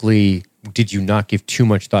specifically did you not give too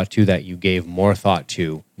much thought to that you gave more thought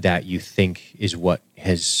to that you think is what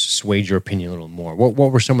has swayed your opinion a little more?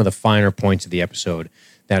 What were some of the finer points of the episode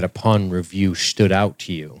that upon review stood out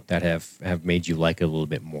to you that have made you like it a little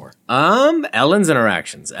bit more? Ellen's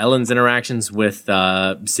interactions with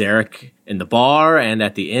Zarek in the bar and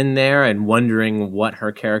at the inn there, and wondering what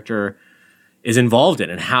her character is involved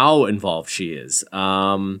in and how involved she is.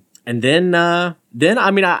 And then I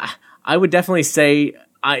mean, I would definitely say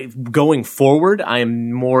going forward, I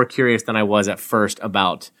am more curious than I was at first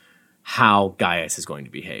about how Gaius is going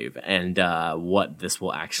to behave and what this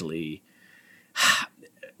will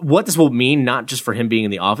mean, not just for him being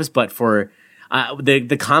in the office, but for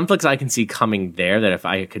the conflicts I can see coming there. That if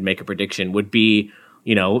I could make a prediction, would be,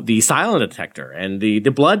 you know, the silent detector and the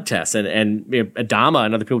blood test and you know, Adama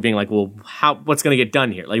and other people being like, well, what's going to get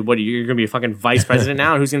done here? Like, you're going to be a fucking vice president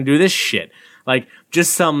now? Who's going to do this shit? Like,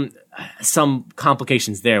 just some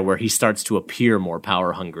complications there where he starts to appear more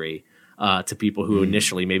power hungry to people who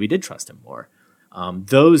initially maybe did trust him more.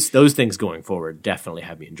 Those things going forward definitely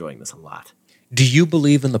have me enjoying this a lot. Do you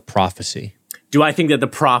believe in the prophecy? Do I think that the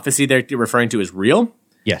prophecy they're referring to is real?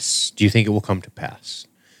 Yes. Do you think it will come to pass?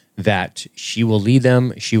 That she will lead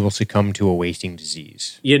them, she will succumb to a wasting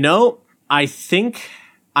disease? You know, I think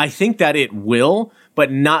that it will,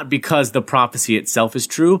 but not because the prophecy itself is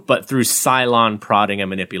true, but through Cylon prodding and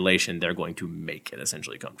manipulation, they're going to make it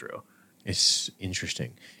essentially come true. It's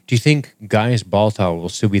interesting. Do you think Gaius Baltar will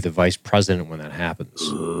still be the vice president when that happens?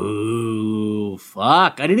 Ooh,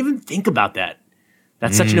 fuck. I didn't even think about that.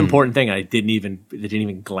 That's such an important thing. It didn't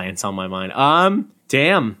even glance on my mind.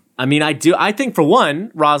 Damn. I mean, I think for one,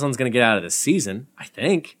 Rosalind's going to get out of this season. I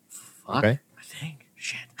think. Fuck. Okay. I think.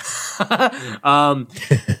 Shit.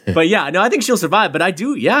 But yeah, no, I think she'll survive. But I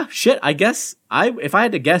do. Yeah. Shit. I guess if I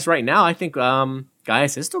had to guess right now, I think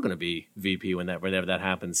Gaius is still going to be VP whenever that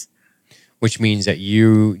happens. Which means that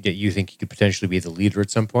you think he could potentially be the leader at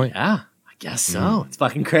some point? Yeah, I guess so. It's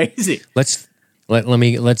fucking crazy. Let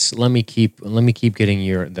me keep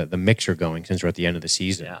getting the mixer going since we're at the end of the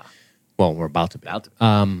season. Yeah. Well, we're about to be.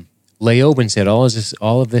 Leoben said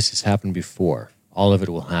all of this has happened before. All of it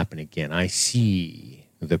will happen again. I see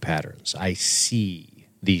the patterns. I see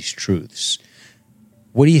these truths.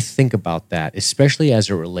 What do you think about that, especially as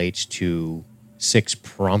it relates to Six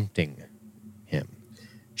prompting him?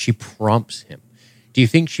 She prompts him. Do you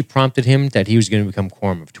think she prompted him that he was going to become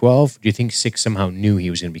Quorum of 12? Do you think Six somehow knew he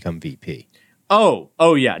was going to become VP?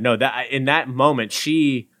 Oh yeah. No, that in that moment,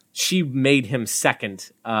 she made him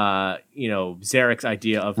second, Zarek's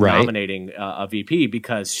idea of nominating a VP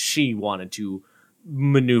because she wanted to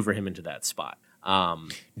maneuver him into that spot.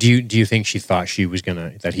 Do you think she thought do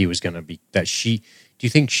you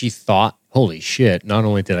think she thought, holy shit, not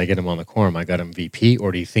only did I get him on the quorum, I got him VP,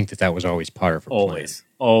 or do you think that was always part of her plan?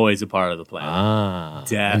 Always a part of the plan.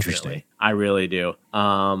 Definitely. Interesting. I really do.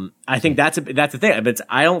 I think that's the thing. But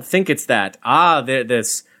I don't think it's that,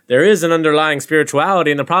 there is an underlying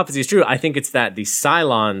spirituality and the prophecy is true. I think it's that the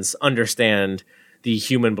Cylons understand the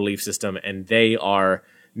human belief system and they are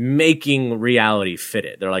making reality fit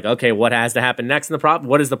it. They're like, okay, what has to happen next in the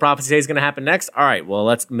what does the prophecy say is going to happen next? All right, well,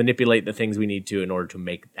 let's manipulate the things we need to in order to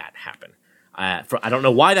make that happen. I don't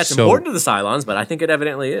know why that's important to the Cylons, but I think it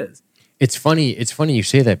evidently is. It's funny you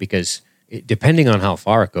say that because depending on how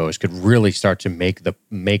far it goes, could really start to make the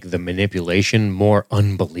manipulation more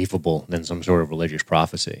unbelievable than some sort of religious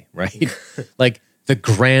prophecy, right? Like the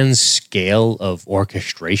grand scale of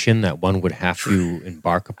orchestration that one would have to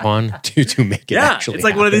embark upon to make it actually it's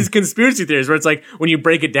like happen. One of these conspiracy theories where it's like when you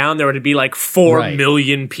break it down, there would be like 4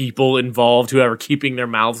 million people involved who are keeping their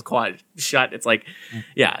mouths shut. It's like,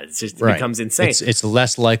 it becomes insane. It's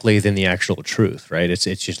less likely than the actual truth, right? It's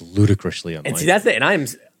just ludicrously unlikely. And see, that's it.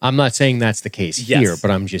 And I'm not saying that's the case here,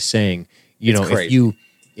 but I'm just saying,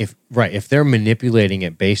 if they're manipulating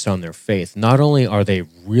it based on their faith, not only are they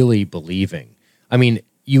really believing, I mean,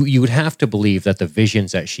 you would have to believe that the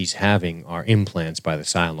visions that she's having are implants by the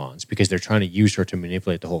Cylons because they're trying to use her to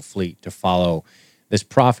manipulate the whole fleet to follow this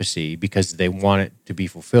prophecy because they want it to be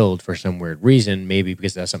fulfilled for some weird reason, maybe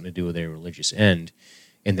because that has something to do with their religious end,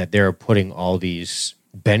 and that they're putting all these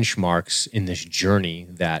benchmarks in this journey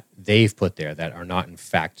that they've put there that are not in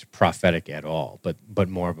fact prophetic at all, but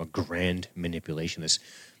more of a grand manipulation, this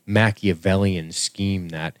Machiavellian scheme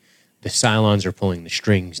that the Cylons are pulling the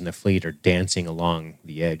strings and the fleet are dancing along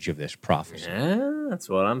the edge of this prophecy. Yeah, that's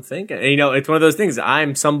what I'm thinking. And, it's one of those things.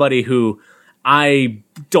 I'm somebody who I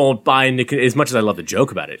don't buy into, as much as I love to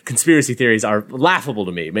joke about it. Conspiracy theories are laughable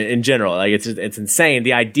to me in general. Like it's insane.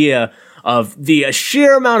 The idea of the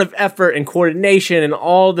sheer amount of effort and coordination and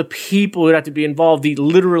all the people who have to be involved, the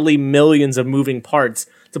literally millions of moving parts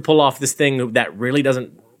to pull off this thing that really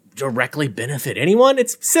doesn't directly benefit anyone.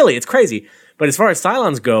 It's silly. It's crazy. But as far as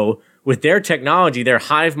Cylons go, with their technology, their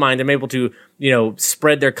hive mind, they're able to,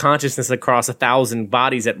 spread their consciousness across 1,000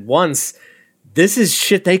 bodies at once. This is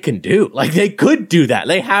shit they can do. Like, they could do that.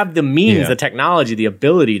 They have the means, the technology, the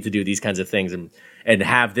ability to do these kinds of things and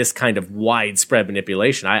have this kind of widespread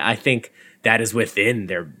manipulation. I think that is within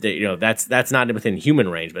that's not within human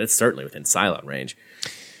range, but it's certainly within Cylon range.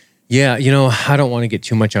 Yeah, I don't want to get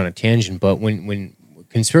too much on a tangent, but when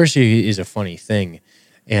conspiracy is a funny thing,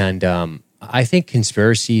 and I think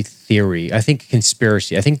conspiracy theory, I think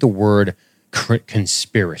the word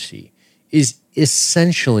conspiracy is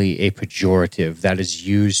essentially a pejorative that is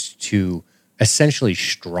used to essentially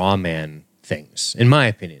strawman things, in my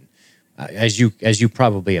opinion. As you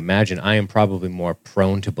probably imagine, I am probably more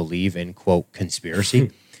prone to believe in, quote,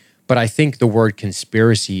 conspiracy. But I think the word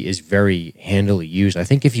conspiracy is very handily used. I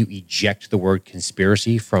think if you eject the word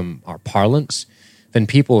conspiracy from our parlance, then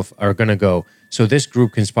people are going to go, so this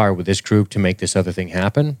group conspired with this group to make this other thing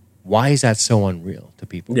happen? Why is that so unreal to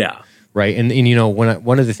people? Yeah. Right? And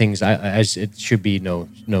one of the things, as it should be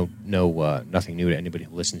nothing new to anybody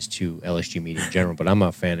who listens to LSG Media in general, but I'm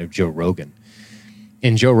a fan of Joe Rogan.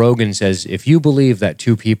 And Joe Rogan says, if you believe that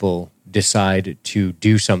two people decide to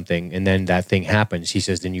do something and then that thing happens, he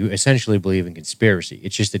says, then you essentially believe in conspiracy.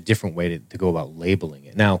 It's just a different way to go about labeling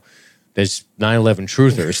it. Now, there's 9/11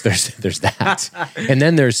 truthers, there's that. And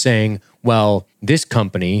then there's saying, well, this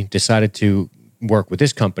company decided to work with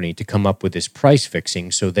this company to come up with this price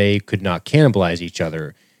fixing so they could not cannibalize each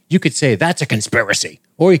other. You could say that's a conspiracy.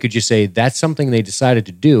 Or you could just say that's something they decided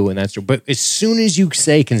to do, and that's. But as soon as you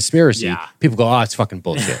say conspiracy, people go, "Oh, it's fucking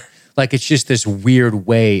bullshit." Like it's just this weird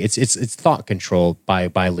way. It's thought control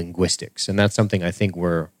by linguistics, and that's something I think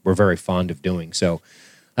we're very fond of doing. So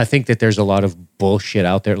I think that there's a lot of bullshit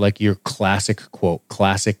out there, like your classic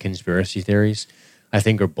conspiracy theories. I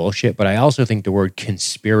think are bullshit, but I also think the word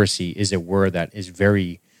conspiracy is a word that is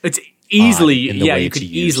very. It's easily, you could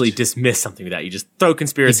easily dismiss something like that. You just throw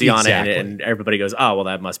conspiracy on it, and everybody goes, "Oh, well,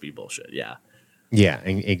 that must be bullshit." Yeah, yeah,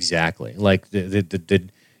 exactly. Like,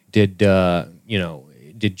 did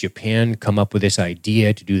Japan come up with this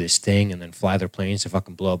idea to do this thing and then fly their planes to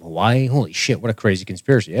fucking blow up Hawaii? Holy shit! What a crazy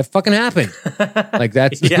conspiracy! It fucking happened. Like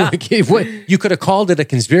that's what you could have called it a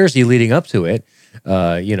conspiracy leading up to it.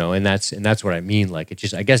 And that's what I mean. Like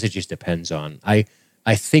I guess it just depends on.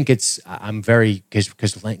 I think I'm very,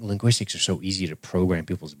 because linguistics are so easy to program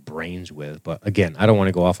people's brains with. But again, I don't want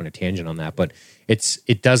to go off on a tangent on that, but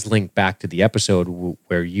it does link back to the episode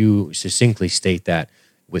where you succinctly state that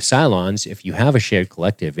with Cylons, if you have a shared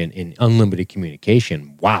collective in unlimited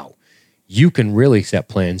communication, wow, you can really set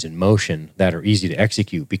plans in motion that are easy to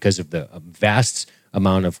execute because of the vast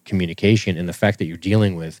amount of communication and the fact that you're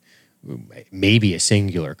dealing with maybe a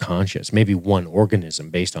singular conscious, maybe one organism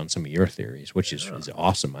based on some of your theories, which is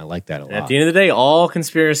awesome. I like that a lot. At the end of the day, all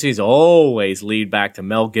conspiracies always lead back to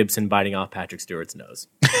Mel Gibson biting off Patrick Stewart's nose.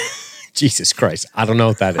 Jesus Christ. I don't know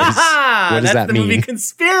what that is. What does that mean? That's the movie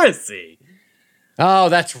Conspiracy. Oh,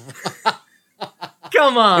 that's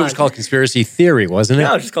Come on. It was called Conspiracy Theory, wasn't it?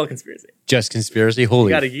 No, it was just called Conspiracy. Just Conspiracy?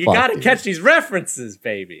 Holy You gotta catch these references,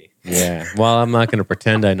 baby. Yeah. Well, I'm not going to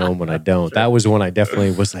pretend I know them when I don't. Sure. That was one I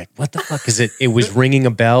definitely was like, what the fuck is it? It was ringing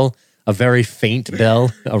a bell, a very faint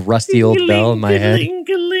bell, a rusty old bell in my head.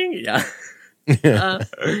 Yeah.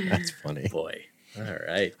 That's funny. Boy. All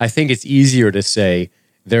right. I think it's easier to say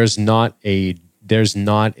there's not a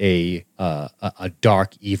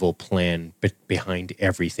dark evil plan behind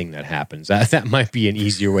everything that happens. That might be an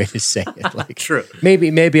easier way to say it. Like, true.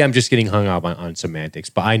 Maybe I'm just getting hung up on semantics,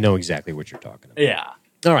 but I know exactly what you're talking about. Yeah.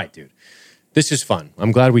 All right, dude. This is fun.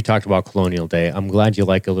 I'm glad we talked about Colonial Day. I'm glad you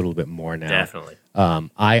like it a little bit more now. Definitely.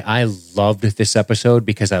 I loved this episode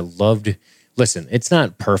because I loved. Listen, it's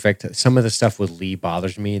not perfect. Some of the stuff with Lee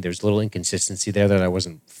bothers me. There's a little inconsistency there that I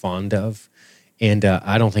wasn't fond of. And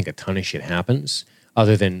I don't think a ton of shit happens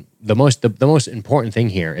other than the most important thing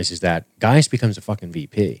here is that Gaius becomes a fucking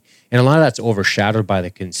VP. And a lot of that's overshadowed by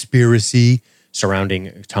the conspiracy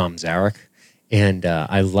surrounding Tom Zarek. And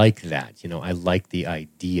I like that. I like the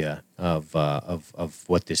idea of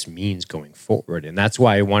what this means going forward. And that's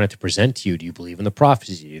why I wanted to present to you, do you believe in the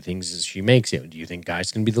prophecy? Do you think she makes it? Do you think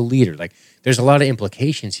Gaius can be the leader? Like, there's a lot of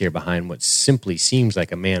implications here behind what simply seems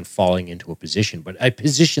like a man falling into a position, but a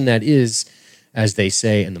position that is, as they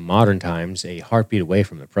say in the modern times, a heartbeat away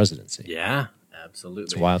from the presidency. Yeah, absolutely.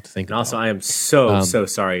 It's wild to think about. And also, I am so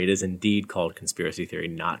sorry. It is indeed called conspiracy theory,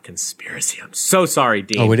 not conspiracy. I'm so sorry,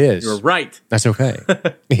 Dean. Oh, it is. You're right. That's okay.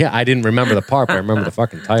 Yeah, I didn't remember the part, but I remember the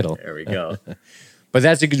fucking title. There we go. But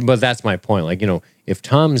that's my point. Like, if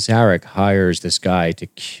Tom Zarek hires this guy to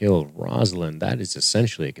kill Rosalind, that is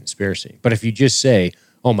essentially a conspiracy. But if you just say,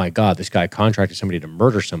 oh my God, this guy contracted somebody to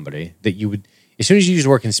murder somebody, that you would, as soon as you use the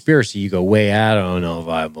word conspiracy, you go, wait, I don't know if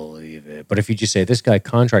I believe it. But if you just say, this guy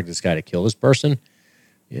contracted this guy to kill this person,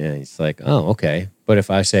 yeah, it's like, oh, okay. But if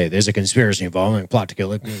I say, there's a conspiracy involving a plot to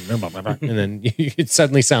kill it, and then it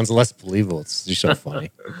suddenly sounds less believable. It's just so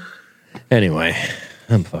funny. Anyway,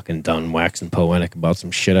 I'm fucking done waxing poetic about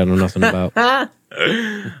some shit I know nothing about. All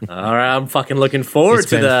right, I'm fucking looking forward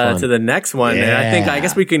to the next one. Yeah. And I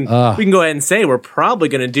guess we can go ahead and say we're probably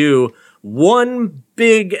going to do one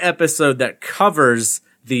big episode that covers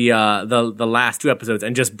the last 2 episodes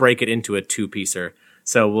and just break it into a 2-piecer.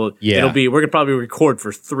 So we're gonna probably record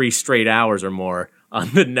for 3 straight hours or more on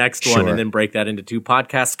the next one, and then break that into 2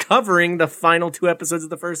 podcasts covering the final 2 episodes of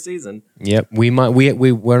the first season. Yep, we're not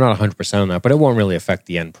 100% on that, but it won't really affect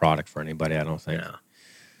the end product for anybody, I don't think. Yeah.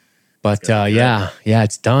 But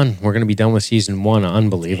it's done. We're going to be done with season 1.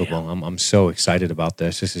 Unbelievable. I'm so excited about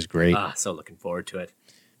this. This is great. So looking forward to it.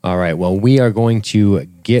 All right. Well, we are going to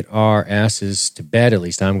get our asses to bed. At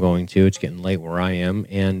least I'm going to. It's getting late where I am.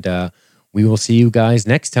 And we will see you guys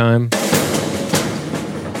next time.